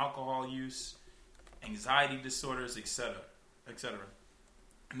abuse and alcohol use, anxiety disorders, etc., etc.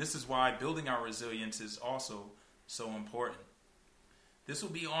 And this is why building our resilience is also so important. This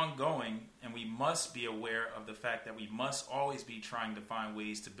will be ongoing, and we must be aware of the fact that we must always be trying to find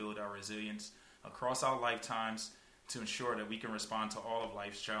ways to build our resilience across our lifetimes to ensure that we can respond to all of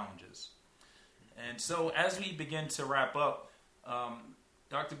life's challenges. And so as we begin to wrap up,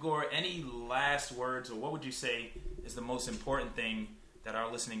 Dr. Gore, any last words, or what would you say is the most important thing that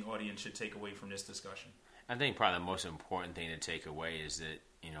our listening audience should take away from this discussion? I think probably the most important thing to take away is that,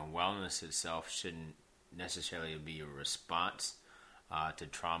 wellness itself shouldn't necessarily be a response to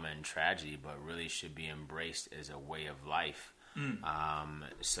trauma and tragedy, but really should be embraced as a way of life,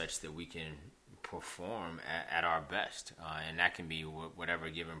 such that we can perform at our best. And that can be whatever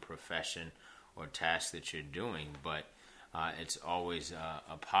given profession or task that you're doing. But it's always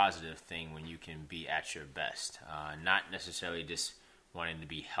a positive thing when you can be at your best. Not necessarily just wanting to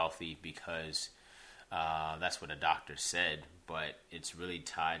be healthy because that's what a doctor said, but it's really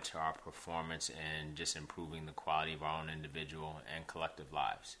tied to our performance and just improving the quality of our own individual and collective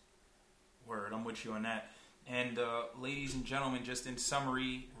lives. Word, I'm with you on that. And ladies and gentlemen, just in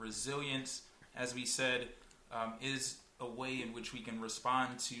summary, resilience, as we said, is a way in which we can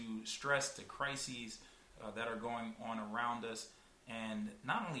respond to stress, to crises that are going on around us, and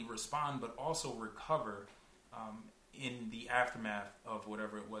not only respond, but also recover in the aftermath of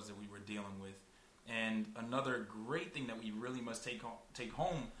whatever it was that we were dealing with. And another great thing that we really must take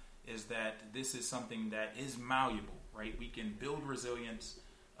home is that this is something that is malleable, right? We can build resilience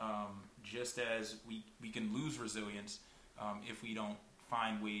just as we can lose resilience if we don't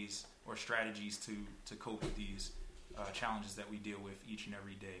find ways or strategies to cope with these challenges that we deal with each and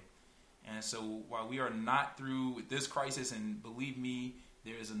every day. And so while we are not through with this crisis, and believe me,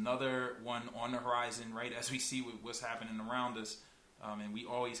 there is another one on the horizon, right, as we see what's happening around us, and we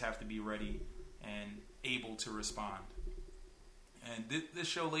always have to be ready and able to respond. And this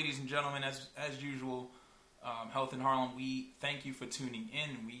show, ladies and gentlemen, as usual, Health in Harlem, we thank you for tuning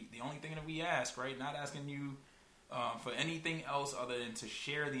in. The only thing that we ask, right, not asking you for anything else other than to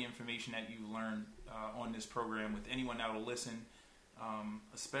share the information that you've learned on this program with anyone that will listen,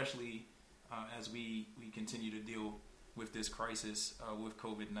 especially as we continue to deal with this crisis with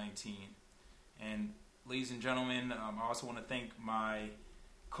COVID-19. And ladies and gentlemen, I also want to thank my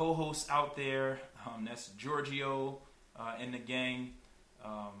co-hosts out there. That's Giorgio and the gang,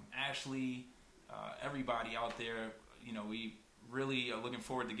 Ashley, everybody out there. You know, we really are looking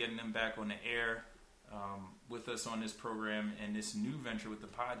forward to getting them back on the air with us on this program and this new venture with the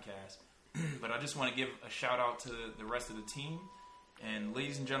podcast. But I just want to give a shout out to the rest of the team. And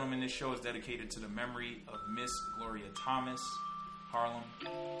ladies and gentlemen, this show is dedicated to the memory of Miss Gloria Thomas. Harlem,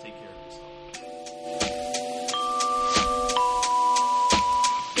 take care of yourself.